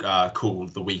call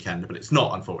of the weekend, but it's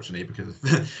not, unfortunately, because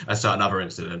of a certain other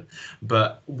incident.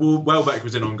 But Welbeck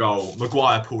was in on goal.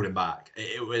 Maguire pulled him back.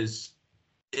 It was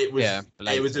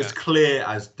as clear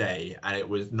as day, and it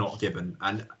was not given.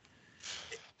 And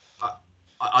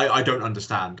I don't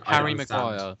understand. Harry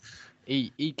Maguire,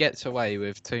 he gets away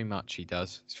with too much. He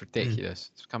does. It's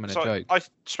ridiculous. It's becoming a joke.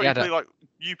 Like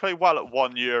you play well at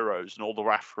 €1, and all the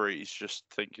referees just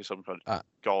think you're some kind of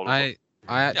goal. I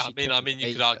mean,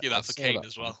 you could argue that for Kane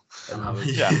as well.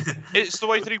 Yeah, it's the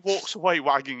way that he walks away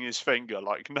wagging his finger,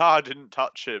 like, "No, I didn't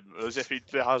touch him," as if he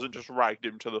hasn't just ragged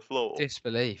him to the floor.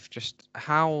 Disbelief, just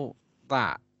how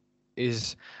that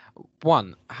is.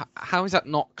 One, how is that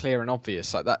not clear and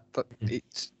obvious? Like that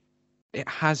it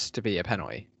has to be a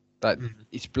penalty. That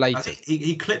it's blatant. I think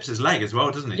he clips his leg as well,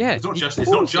 doesn't he? Yeah, it's not just the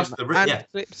and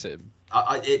clips him.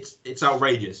 It's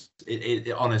outrageous.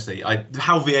 It honestly,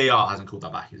 how VAR hasn't called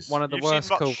that back is one of the worst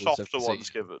calls softer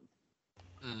ones given.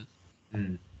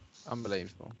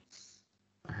 Unbelievable.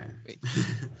 Okay.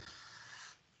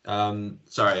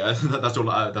 Sorry, that's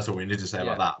all we need to say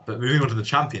about that. But moving on to the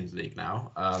Champions League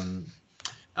now.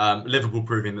 Liverpool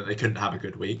proving that they couldn't have a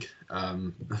good week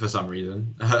for some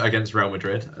reason against Real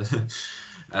Madrid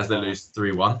as they lose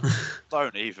 3-1.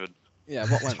 Don't even. Yeah,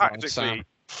 what went wrong, Sam?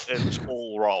 It was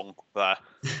all wrong there.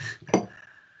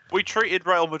 We treated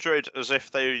Real Madrid as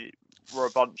if they were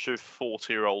a bunch of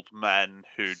 40-year-old men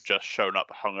who'd just shown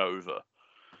up hungover.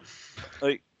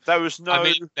 Like, there was no. I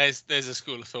mean, there's a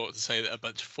school of thought to say that a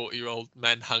bunch of 40-year-old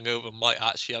men hungover might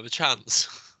actually have a chance.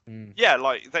 Yeah,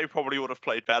 like they probably would have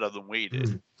played better than we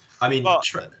did. I mean, but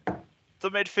the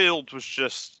midfield was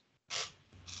just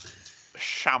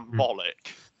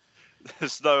shambolic.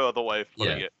 There's no other way of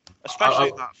putting it, especially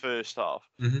in that first half.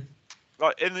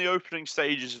 Like in the opening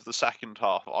stages of the second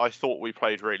half, I thought we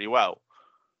played really well,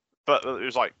 but it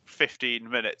was like 15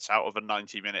 minutes out of a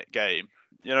 90-minute game.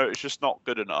 You know, it's just not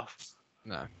good enough.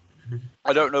 No.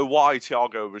 I don't know why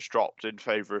Thiago was dropped in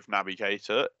favour of Naby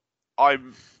Keita. I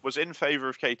was in favour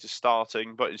of Keita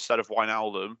starting, but instead of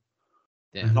Wijnaldum,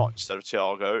 not instead of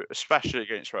Thiago, especially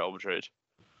against Real Madrid.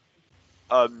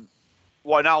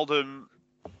 Wijnaldum,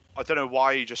 I don't know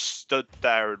why he just stood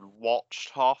there and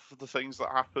watched half of the things that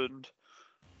happened,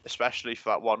 especially for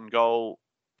that one goal.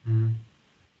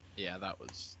 Yeah, that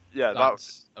was. Yeah,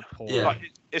 that's appalling.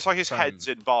 Like, it's like his head's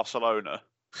in Barcelona.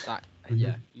 That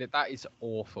is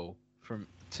awful.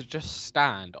 To just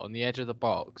stand on the edge of the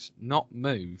box, not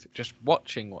move, just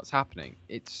watching what's happening.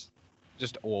 It's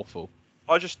just awful.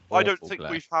 I don't think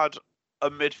we've had a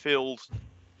midfield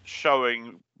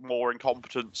showing more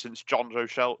incompetence since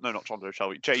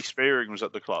Shelvey. Jay Spearing was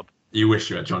at the club. You wish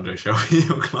you had John Joe Shelvey in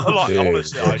your club. Like,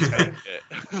 honestly, I take it.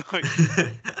 Like,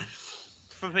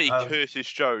 for me, Curtis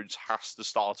Jones has to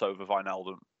start over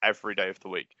Wijnaldum every day of the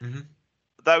week.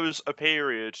 There was a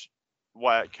period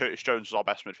where Curtis Jones was our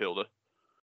best midfielder.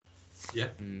 Yeah.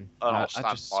 And I'll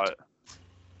stand by it.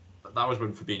 That was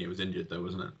when Fabinho was injured, though,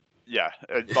 wasn't it? Yeah.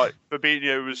 Like,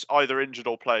 Fabinho was either injured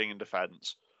or playing in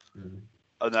defence.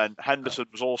 And then Henderson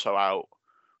was also out.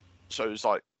 So it was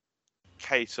like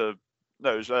Keita...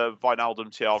 No, it was Wijnaldum,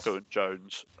 Thiago and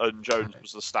Jones. And Jones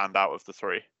was the standout of the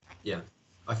three. Yeah.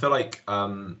 I feel like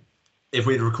if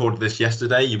we'd recorded this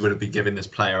yesterday, you would have been giving this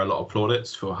player a lot of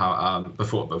plaudits for how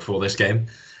before this game.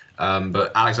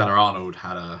 But Alexander-Arnold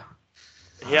had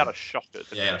He had a shocker.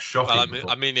 Yeah, shocking. Well,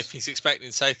 I mean, if he's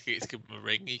expecting Southgate to give him a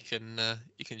ring, he can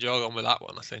jog on with that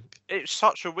one. I think it's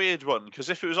such a weird one because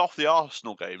if it was off the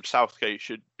Arsenal game, Southgate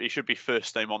should be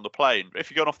first name on the plane. But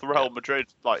if you're going off the Real Madrid,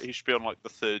 like he should be on like the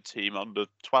third team under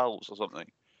 12s or something.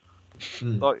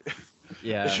 Like,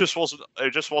 yeah, it just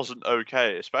wasn't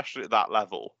okay, especially at that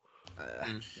level.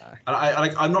 And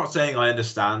I'm not saying I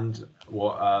understand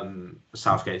what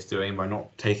Southgate's doing by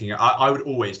not taking it. I would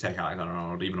always take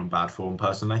Alexander-Arnold, even on bad form,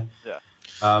 personally. Yeah.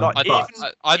 I'm not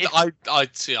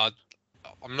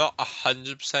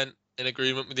 100% in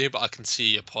agreement with you, but I can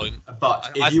see your point.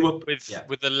 But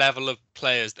with the level of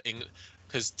players that England,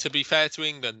 because to be fair to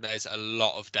England, there's a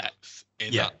lot of depth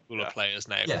in that pool of players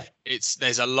now. Yeah.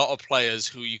 There's a lot of players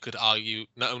who you could argue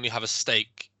not only have a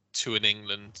stake to an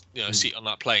England, seat on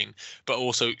that plane, but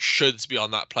also should be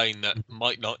on that plane that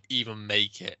might not even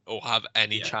make it or have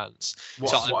any chance.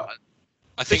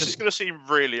 I think this is going to seem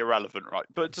really irrelevant, right?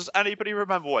 But does anybody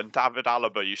remember when David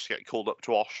Alaba used to get called up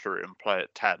to Austria and play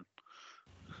at 10?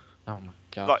 Oh my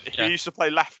god! Like he used to play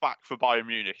left back for Bayern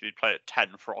Munich, and he'd play at 10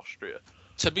 for Austria.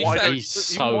 To be fair, he's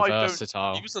so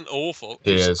versatile. He wasn't awful.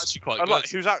 He was actually quite good.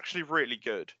 He was actually really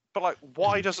good. But like,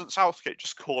 why doesn't Southgate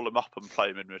just call him up and play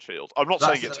him in midfield? I'm not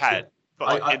saying it's 10,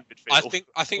 but in midfield.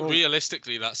 I think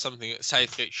realistically, that's something that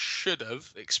Southgate should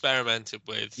have experimented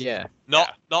with. Yeah.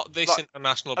 Not this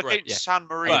international break. Against San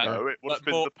Marino, it would have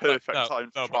been the perfect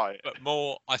time to try it. But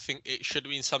more, I think it should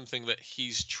have been something that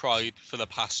he's tried for the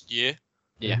past year.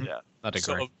 Yeah. I'd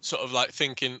agree. Sort of like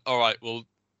thinking, all right, well,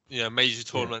 major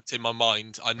tournaments in my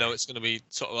mind. I know it's going to be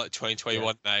sort of like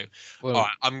 2021 now. Well, all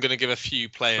right, I'm going to give a few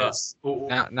players.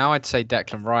 Now I'd say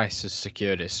Declan Rice has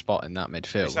secured his spot in that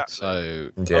midfield. Exactly.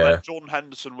 So then Jordan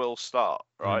Henderson will start,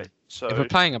 right? So if we're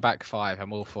playing a back five,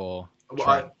 I'm all for.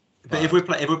 But if we're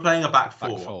playing a back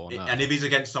four, and if he's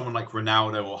against someone like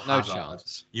Ronaldo or Hazard,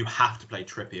 you have to play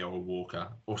Trippier or Walker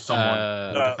or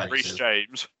someone Reece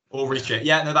James. Or Reece James.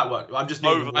 Yeah, no, that worked. I'm just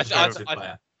needing a more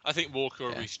player. I think Walker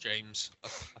or Reece James.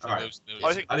 I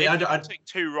think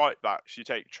two right backs. You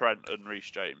take Trent and Reece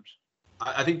James.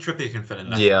 I think Trippier can fill in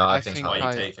that. Yeah, I think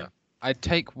I'd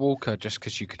take Walker just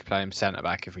because you could play him centre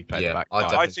back if we played the back.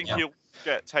 I think he'll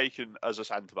get taken as a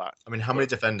centre back. I mean, how many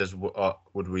defenders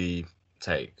would we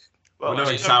take? Well,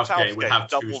 knowing Southgate would have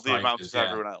double the amount as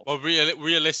everyone else. Well,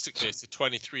 realistically, it's a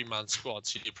 23-man squad,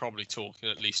 so you're probably talking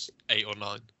at least 8 or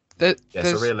 9.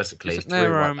 So realistically, 3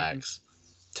 right backs.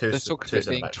 There's talk of it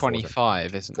being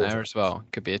 25, isn't there, as well?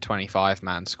 Could be a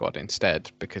 25-man squad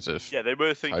instead because of. Yeah, they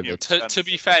were thinking. To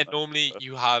be fair, normally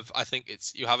you have a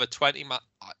 20-man.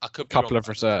 I could be couple wrong. of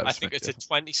reserves. I think it's a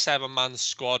 27-man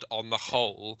squad on the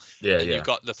whole. Yeah, You've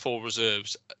got the 4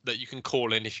 reserves that you can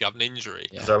call in if you have an injury.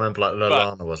 Because I remember like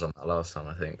Lallana was on that last time,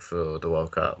 I think, for the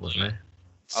World Cup, wasn't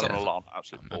he? Lallana,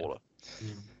 absolute baller.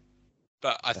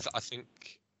 But I think.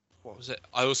 What was it?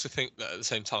 I also think that at the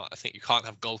same time, I think you can't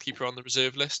have goalkeeper on the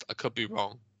reserve list. I could be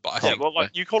wrong, but I think. Well,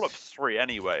 like you call up 3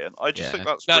 anyway, and I just think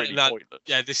that's really pointless.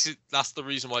 Yeah, that's the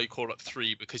reason why you call up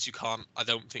 3 because you can't. I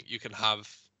don't think you can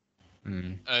have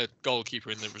a goalkeeper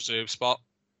in the reserve spot.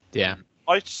 Yeah,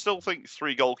 I still think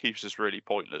 3 goalkeepers is really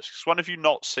pointless. Because when have you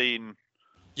not seen?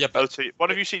 Yeah, but when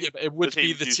have you seen? It would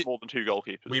be more than 2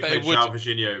 goalkeepers. We played João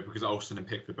Virginio because Olsen and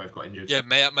Pickford both got injured. Yeah,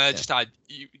 may I just add,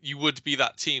 you would be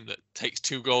that team that takes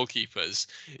 2 goalkeepers.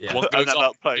 Yeah. One goes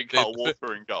off playing Kyle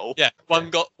Walker in goal. Yeah, one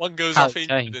goes off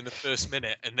injured in the first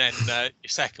minute, and then your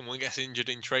second one gets injured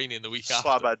in training the week after.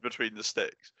 Slab head between the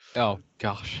sticks. Oh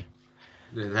gosh.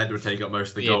 The head would take up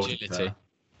most of the goals. Agility.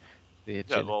 The agility.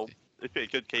 Yeah, well, he'd be a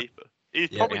good keeper.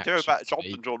 He'd probably do a better job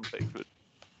than Jordan Pickford.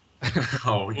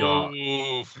 Oh god.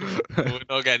 We're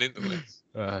not getting into this.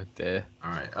 Oh dear. All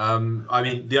right. I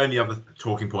mean, the only other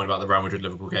talking point about the Real Madrid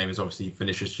Liverpool game is obviously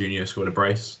Vinicius Junior scored a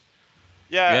brace.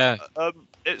 Yeah.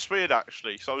 It's weird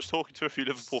actually. So I was talking to a few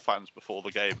Liverpool fans before the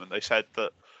game, and they said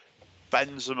that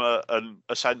Benzema and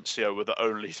Asensio were the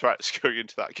only threats going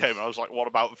into that game. And I was like, what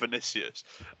about Vinicius?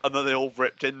 And then they all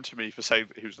ripped into me for saying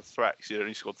that he was a threat because he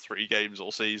only scored 3 games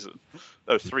all season.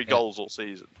 No, 3 goals all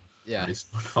season. Yeah. He's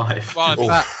 5.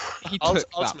 Well, he took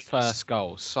that first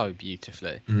goal so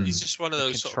beautifully. He's just one of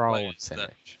those sort of players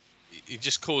that he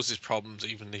just causes problems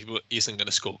even if he isn't going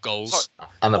to score goals.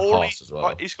 And the pass as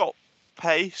well. He's got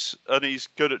pace and he's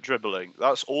good at dribbling.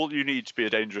 That's all you need to be a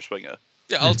dangerous winger.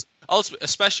 Yeah, ultimately,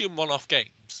 especially in one-off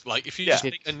games. Like if you just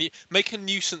make a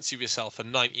nuisance of yourself for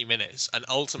 90 minutes, and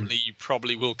ultimately you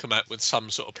probably will come out with some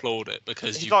sort of plaudit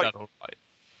because you've done all right.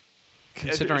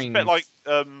 Considering it's a bit like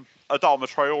Adama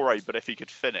Traore, but if he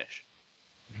could finish.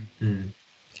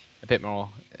 A bit more.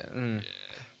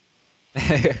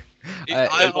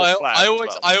 I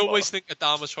always think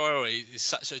Adama Traore is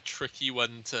such a tricky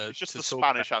one to. It's just to the talk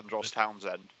Spanish about. Andros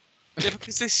Townsend. Yeah,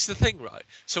 because this is the thing, right?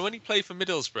 So when he played for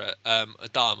Middlesbrough,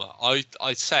 Adama,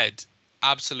 I said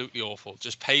absolutely awful,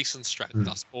 just pace and strength.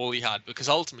 That's all he had. Because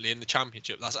ultimately in the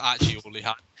Championship, that's actually all he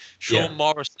had. Sean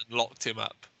Morrison locked him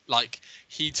up. Like,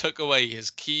 he took away his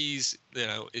keys,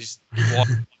 his watch,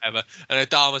 whatever, and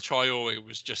Adama Traore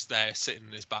was just there sitting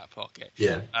in his back pocket.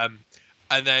 Yeah.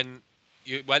 And then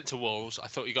you went to Wolves. I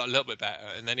thought he got a little bit better,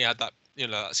 and then he had that,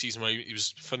 that season where he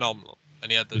was phenomenal, and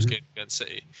he had those games against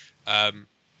City.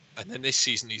 And then this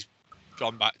season he's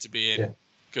gone back to being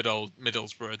good old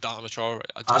Middlesbrough Adama Traore.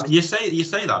 You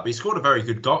say that, but he scored a very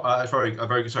good goal.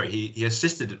 He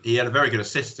assisted. He had a very good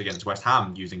assist against West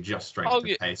Ham using just strength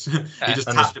and pace. He just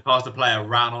tapped it past the player,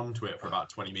 ran onto it for about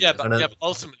 20 meters. Yeah, but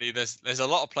ultimately there's a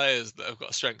lot of players that have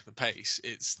got strength and pace.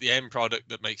 It's the end product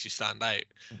that makes you stand out.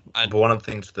 But one of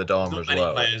the things with Adama as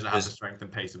well, players that have the strength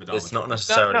and pace of Adama. It's not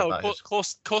necessarily. Of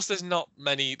course, there's not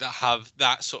many that have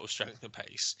that sort of strength and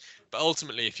pace. But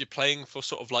ultimately, if you're playing for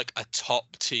sort of like a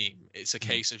top team, it's a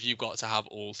case of you've got to have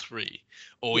all three,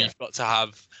 or you've got to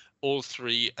have all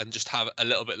three and just have a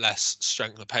little bit less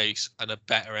strength and pace and a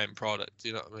better end product. Do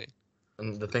you know what I mean?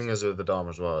 And the thing is with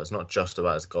Adama as well, it's not just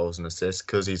about his goals and assists,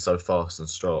 because he's so fast and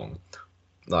strong.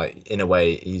 Like, in a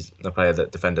way, he's a player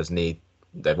that defenders need.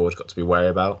 They've always got to be wary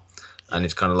about, and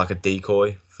it's kind of like a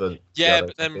decoy for. Yeah,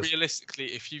 but then realistically,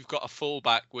 if you've got a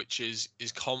fullback which is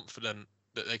confident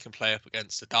that they can play up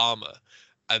against Adama,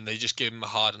 and they just give him a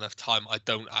hard enough time, I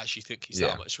don't actually think he's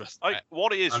that much of a threat.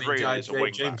 What he is really is a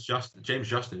wing James Justin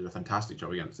did a fantastic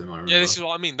job against him. Yeah, this is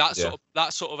what I mean. That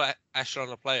sort of echelon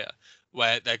of player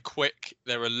where they're quick,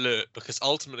 they're alert, because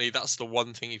ultimately that's the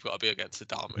one thing you've got to be against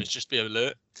Adama is just be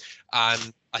alert.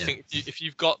 And I think if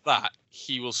you've got that,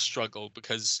 he will struggle,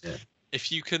 because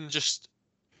if you can just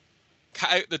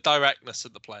cut out the directness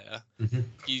of the player,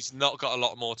 he's not got a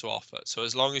lot more to offer. So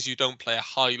as long as you don't play a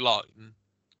high line,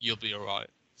 you'll be all right.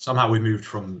 Somehow we moved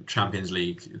from Champions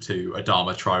League to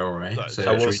Adama Traore.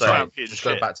 So I will say, just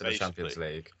go back to the Champions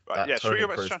League. Right, that Toni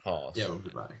Kroos pass. Yeah, we'll be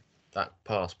back. That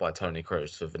pass by Toni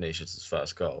Kroos for Vinicius'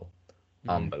 first goal,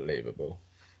 unbelievable.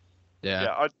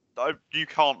 Yeah, you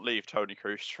can't leave Toni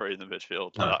Kroos free in the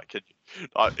midfield like that, kid.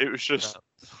 It was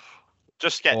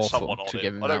just get awful someone on to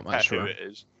give him I don't that care much who it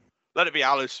is. Let it be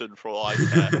Alisson for all I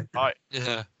care. Right?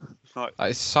 Yeah.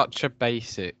 It's such a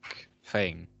basic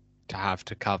thing to have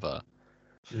to cover.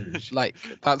 Like,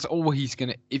 that's all he's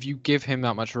gonna. If you give him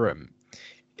that much room,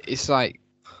 it's like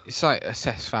a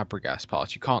Cesc Fabregas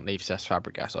pass. You can't leave Cesc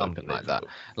Fabregas open like that.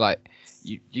 Like,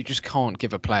 you just can't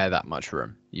give a player that much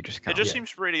room. You just can't. It just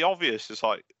seems really obvious. It's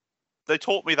like they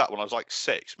taught me that when I was like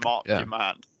 6. Mark your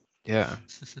man. Yeah.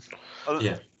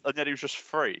 And then he was just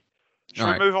free.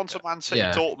 Should we move on to Man City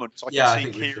Dortmund? So I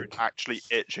can see Kieran actually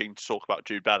itching to talk about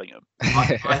Jude Bellingham.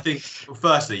 I think,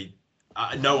 firstly,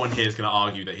 no one here is going to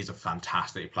argue that he's a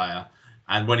fantastic player.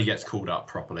 And when he gets called up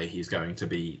properly, he's going to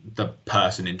be the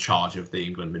person in charge of the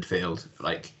England midfield,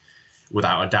 like,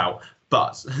 without a doubt.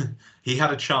 But he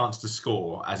had a chance to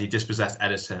score as he dispossessed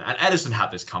Ederson. And Ederson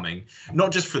had this coming,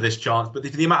 not just for this chance, but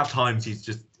the amount of times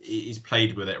he's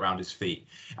played with it around his feet.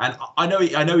 And I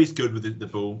know he's good with the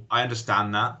ball. I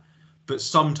understand that. But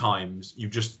sometimes you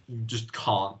just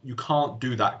can't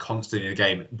do that constantly in a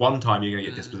game. One time you're going to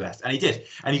get dispossessed, and he did,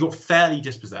 and he got fairly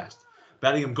dispossessed.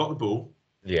 Bellingham got the ball,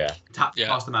 tapped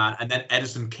past the man, and then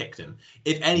Ederson kicked him.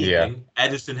 If anything,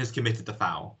 Ederson has committed the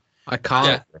foul. I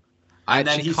can't. I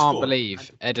actually can't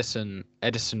believe Ederson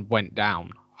went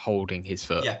down holding his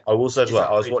foot. Yeah, I will say as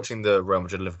well. I was watching the Real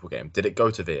Madrid Liverpool game. Did it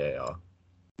go to VAR?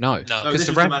 No, because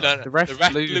the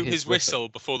ref blew his whistle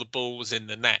before the ball was in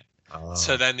the net.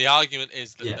 So then the argument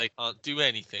is that they can't do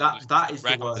anything. That is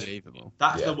the worst.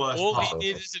 That's the worst. All he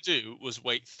needed to do was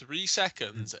wait 3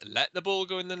 seconds, let the ball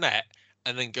go in the net,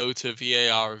 and then go to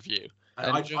VAR review.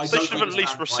 They should have at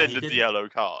least rescinded the yellow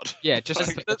card. Yeah, just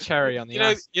to put the cherry on the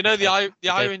ice. The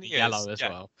irony is yellow as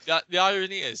well. The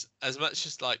irony is, as much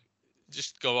as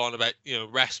just go on about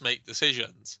refs make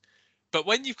decisions, but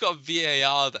when you've got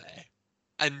VAR there,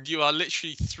 and you are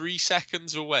literally 3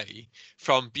 seconds away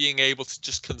from being able to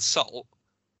just consult,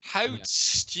 how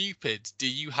stupid do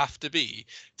you have to be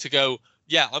to go,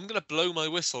 I'm going to blow my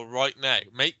whistle right now,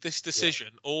 make this decision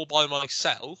all by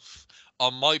myself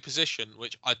on my position,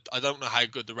 which I don't know how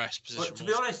good the rest position was. To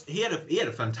be honest, he had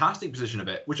a fantastic position of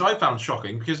it, which I found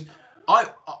shocking, because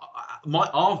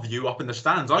our view up in the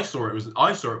stands, I saw it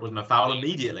wasn't a foul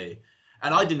immediately.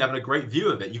 And I didn't have a great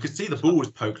view of it. You could see the ball was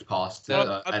poked past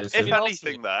Ederson. If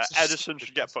anything, Ederson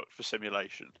should get booked for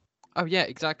simulation. Oh yeah,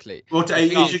 exactly. Well, I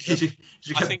think you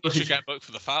he should get booked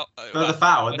for the foul. For the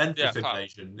foul and then yeah, for foul.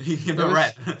 simulation. Give him a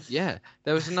red. Yeah,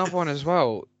 there was another one as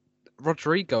well.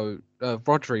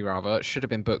 Rodri rather, should have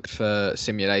been booked for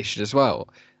simulation as well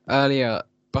earlier,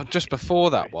 but just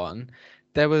before that one,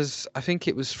 there was, I think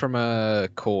it was from a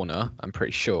corner, I'm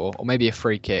pretty sure, or maybe a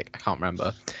free kick, I can't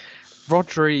remember.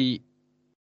 Rodri,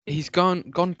 he's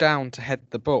gone down to head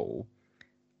the ball,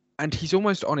 and he's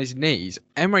almost on his knees.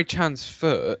 Emre Can's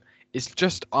foot is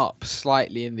just up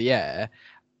slightly in the air,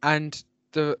 and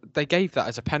they gave that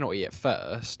as a penalty at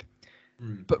first.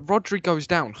 But Rodri goes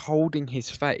down holding his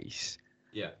face.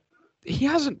 Yeah. He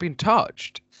hasn't been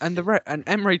touched, and and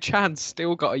Emre Can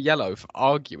still got a yellow for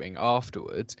arguing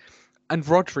afterwards, and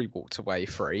Rodri walked away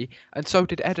free, and so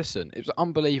did Ederson. It was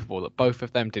unbelievable that both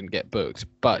of them didn't get booked,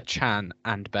 but Can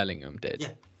and Bellingham did.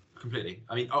 Yeah, completely.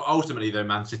 I mean, ultimately, though,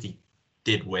 Man City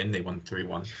did win. They won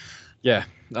 3-1. Yeah,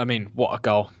 I mean, what a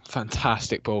goal.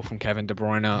 Fantastic ball from Kevin De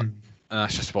Bruyne.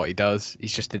 That's just what he does.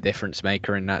 He's just a difference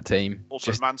maker in that team.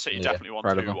 Also, Man City definitely won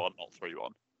 2-1, not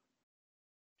 3-1.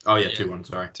 Oh, yeah, 2-1,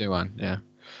 sorry. 2-1, yeah.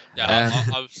 Yeah,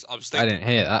 I was thinking, I didn't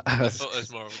hear that. I thought there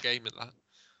was more of a game in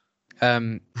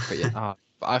that. But yeah,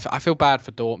 I feel bad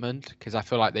for Dortmund because I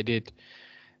feel like they did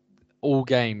all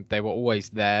game. They were always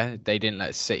there. They didn't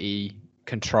let City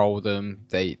control them.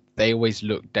 They always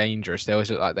looked dangerous. They always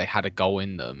looked like they had a goal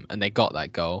in them, and they got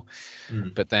that goal.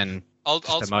 But then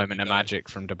just a moment of magic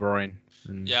from De Bruyne.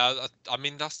 Yeah, I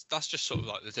mean that's just sort of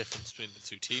like the difference between the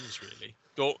two teams, really.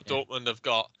 Dortmund have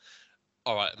got,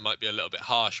 all right, it might be a little bit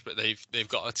harsh, but they've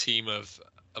got a team of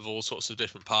all sorts of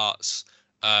different parts.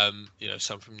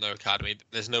 Some from their academy.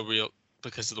 There's no real,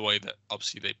 because of the way that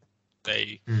obviously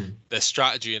they their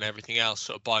strategy and everything else,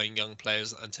 sort of buying young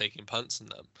players and taking punts on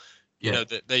them. You know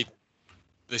that they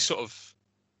sort of,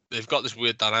 they've got this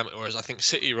weird dynamic. Whereas I think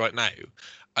City right now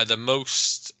are the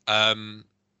most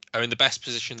are in the best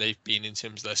position they've been in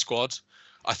terms of their squad.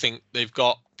 I think they've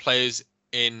got players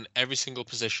in every single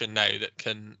position now that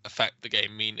can affect the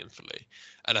game meaningfully,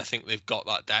 and I think they've got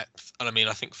that depth. And I mean,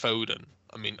 I think Foden,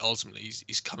 I mean, ultimately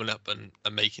he's coming up and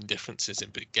making differences in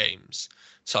big games.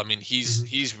 So I mean,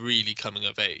 he's really coming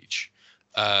of age,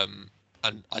 and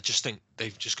I just think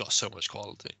they've just got so much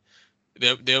quality.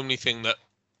 The only thing that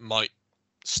might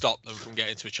stop them from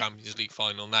getting to a Champions League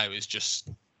final now is just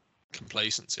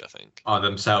complacency, I think.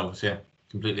 Themselves, yeah,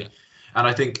 completely. And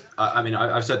I think, I mean,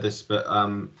 I've said this, but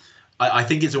I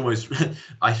think it's almost,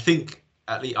 I think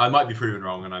at least I might be proven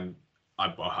wrong, and I'm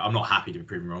not happy to be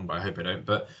proven wrong, but I hope I don't.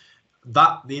 But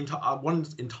that the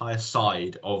entire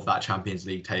side of that Champions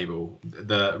League table,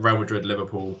 the Real Madrid,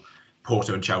 Liverpool,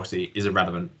 Porto, and Chelsea, is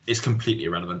irrelevant. It's completely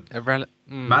irrelevant.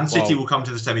 Man City will come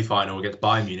to the semi-final against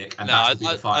Bayern Munich, and that will be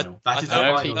the final. That is the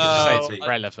final. It's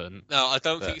relevant. No, I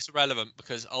don't think it's irrelevant,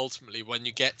 because ultimately, when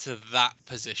you get to that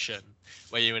position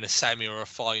where you're in a semi or a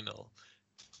final,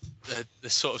 the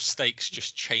sort of stakes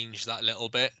just change that little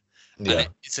bit. Yeah. And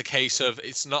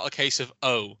it's not a case of,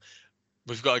 oh,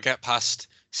 we've got to get past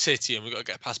City and we've got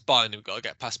to get past Bayern and we've got to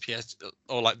get past PS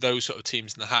or like those sort of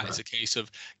teams in the hat. Right. It's a case of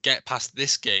get past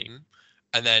this game,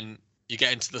 and then you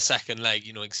get into the second leg,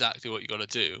 you know exactly what you got to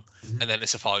do, and then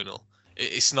it's a final.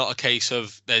 It's not a case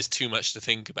of there's too much to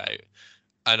think about,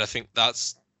 and I think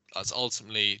that's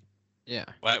ultimately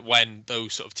when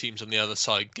those sort of teams on the other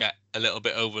side get a little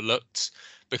bit overlooked,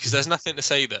 because there's nothing to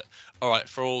say that, all right,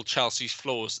 for all Chelsea's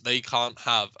flaws, they can't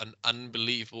have an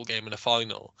unbelievable game in a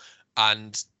final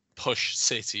and push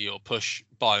City or push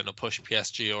Bayern or push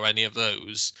PSG or any of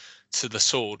those to the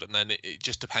sword, and then it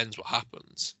just depends what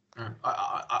happens. I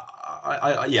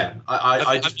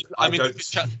mean, look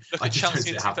at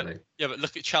Chelsea. But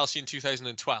look at Chelsea in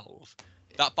 2012.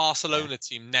 That Barcelona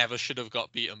team never should have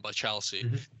got beaten by Chelsea.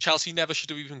 Chelsea never should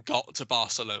have even got to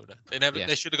Barcelona.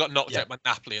 They should have got knocked out by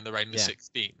Napoli in the round of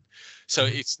 16. So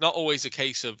it's not always a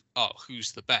case of, oh,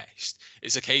 who's the best.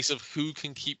 It's a case of who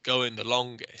can keep going the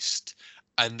longest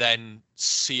and then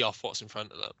see off what's in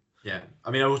front of them. Yeah, I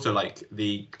mean, I also like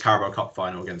the Carabao Cup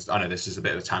final against, I know this is a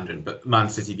bit of a tangent, but Man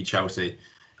City v Chelsea,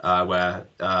 where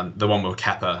the one where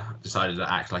Kepa decided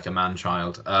to act like a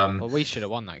man-child. Well, we should have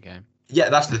won that game. Yeah,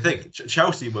 that's the thing.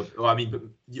 Chelsea were, well, I mean, but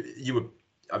you were,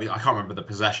 I mean, I can't remember the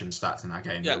possession stats in that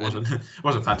game. Yeah, it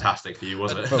wasn't fantastic for you,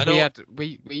 was it? But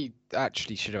we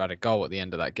actually should have had a goal at the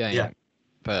end of that game. Yeah.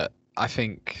 But I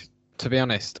think, to be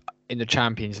honest, in the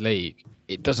Champions League,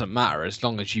 it doesn't matter as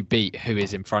long as you beat who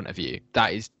is in front of you.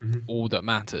 That is all that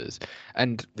matters.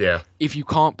 And if you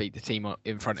can't beat the team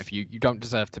in front of you, you don't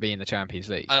deserve to be in the Champions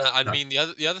League. I mean, the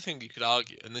other thing that you could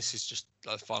argue, and this is just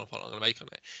the final point I'm going to make on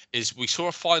it, is we saw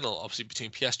a final, obviously,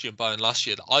 between PSG and Bayern last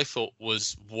year that I thought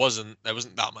wasn't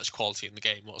that much quality in the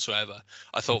game whatsoever.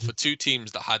 I thought for two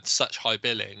teams that had such high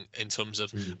billing in terms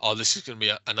of, this is going to be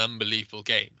an unbelievable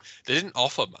game, they didn't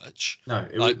offer much. No,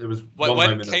 it was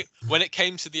when it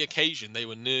came to the occasion, they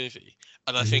were nervy.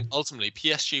 And I think ultimately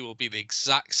PSG will be the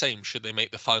exact same should they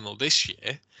make the final this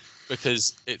year,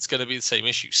 because it's going to be the same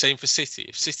issue. Same for City.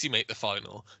 If City make the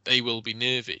final, they will be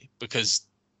nervy because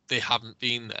they haven't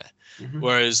been there.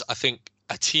 Whereas I think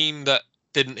a team that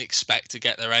didn't expect to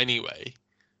get there anyway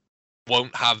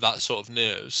won't have that sort of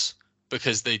nerves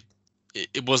because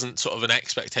it wasn't sort of an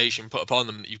expectation put upon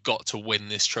them that you've got to win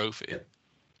this trophy. Yeah.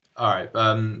 All right.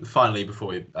 Finally, before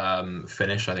we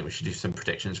finish, I think we should do some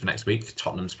predictions for next week.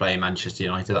 Tottenham's playing Manchester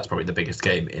United. That's probably the biggest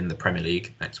game in the Premier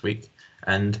League next week.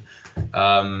 And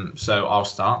so I'll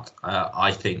start.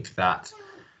 I think that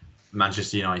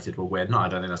Manchester United will win. I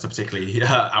don't think that's a particularly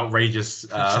outrageous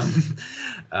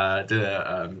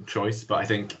choice, but I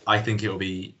think it'll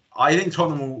be. I think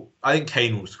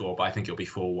Kane will score, but I think it'll be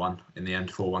 4-1 in the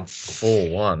end. 4-1.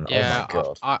 4-1. Yeah, oh my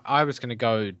god. I was going to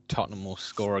go Tottenham will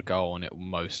score a goal, and it will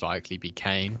most likely be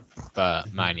Kane,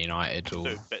 but Man United will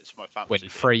win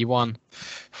 3-1.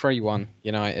 3-1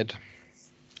 United.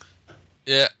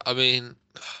 Yeah, I mean,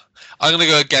 I'm going to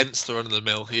go against the run of the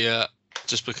mill here,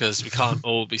 just because we can't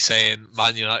all be saying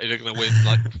Man United are going to win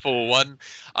like 4-1.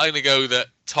 I'm going to go that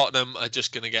Tottenham are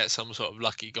just going to get some sort of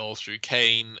lucky goal through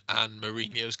Kane, and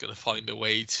Mourinho's going to find a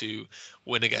way to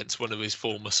win against one of his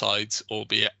former sides,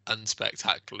 albeit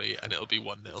unspectacularly, and it'll be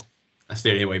 1-0. That's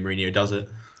the only way Mourinho does it.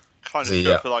 Kind of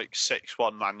go for like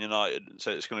 6-1 Man United,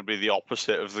 so it's going to be the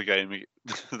opposite of the game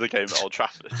at Old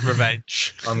Trafford.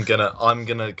 Revenge. I'm gonna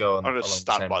go on. I'm going to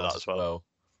stand by that as well.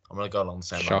 I'm going to go along the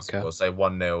same lines. I'll say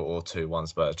 1-0 or 2-1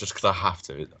 Spurs, just because I have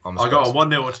to. I'll go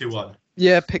on 1-0 or 2-1.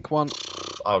 Yeah, pick one.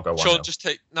 I'll go 1-0. Sean,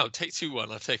 take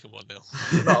 2-1. I've taken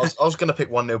 1-0. No, I was going to pick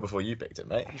 1-0 before you picked it,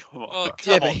 mate.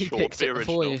 Yeah, but he picked it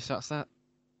before you, so that's that.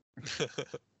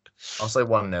 I'll say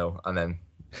 1-0 and then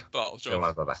I'll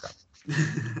go back up.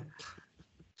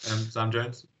 Sam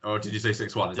Jones? Or did you say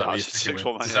 6-1? Is that what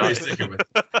you're sticking with?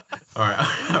 All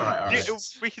right.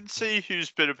 We can see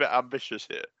who's been a bit ambitious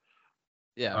here.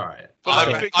 Yeah. All right. I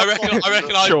reckon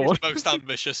I'm the most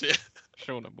ambitious here.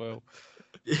 Sean and Will.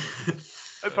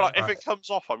 But if it comes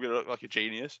off, I'm going to look like a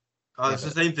genius. It's the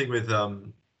same thing with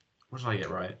what did I get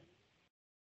right?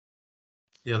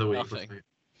 The other week.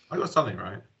 I got something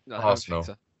right. No, Arsenal.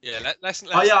 Yeah, let's.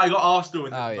 Oh yeah, I got Arsenal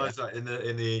in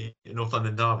the North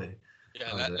London derby.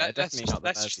 Yeah, let's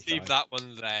just leave that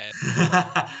one there.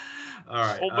 All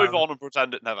right. We'll move on and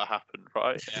pretend it never happened,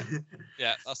 right?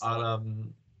 Yeah. That's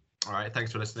all right.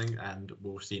 Thanks for listening, and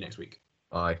we'll see you next week.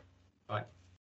 Bye. Bye.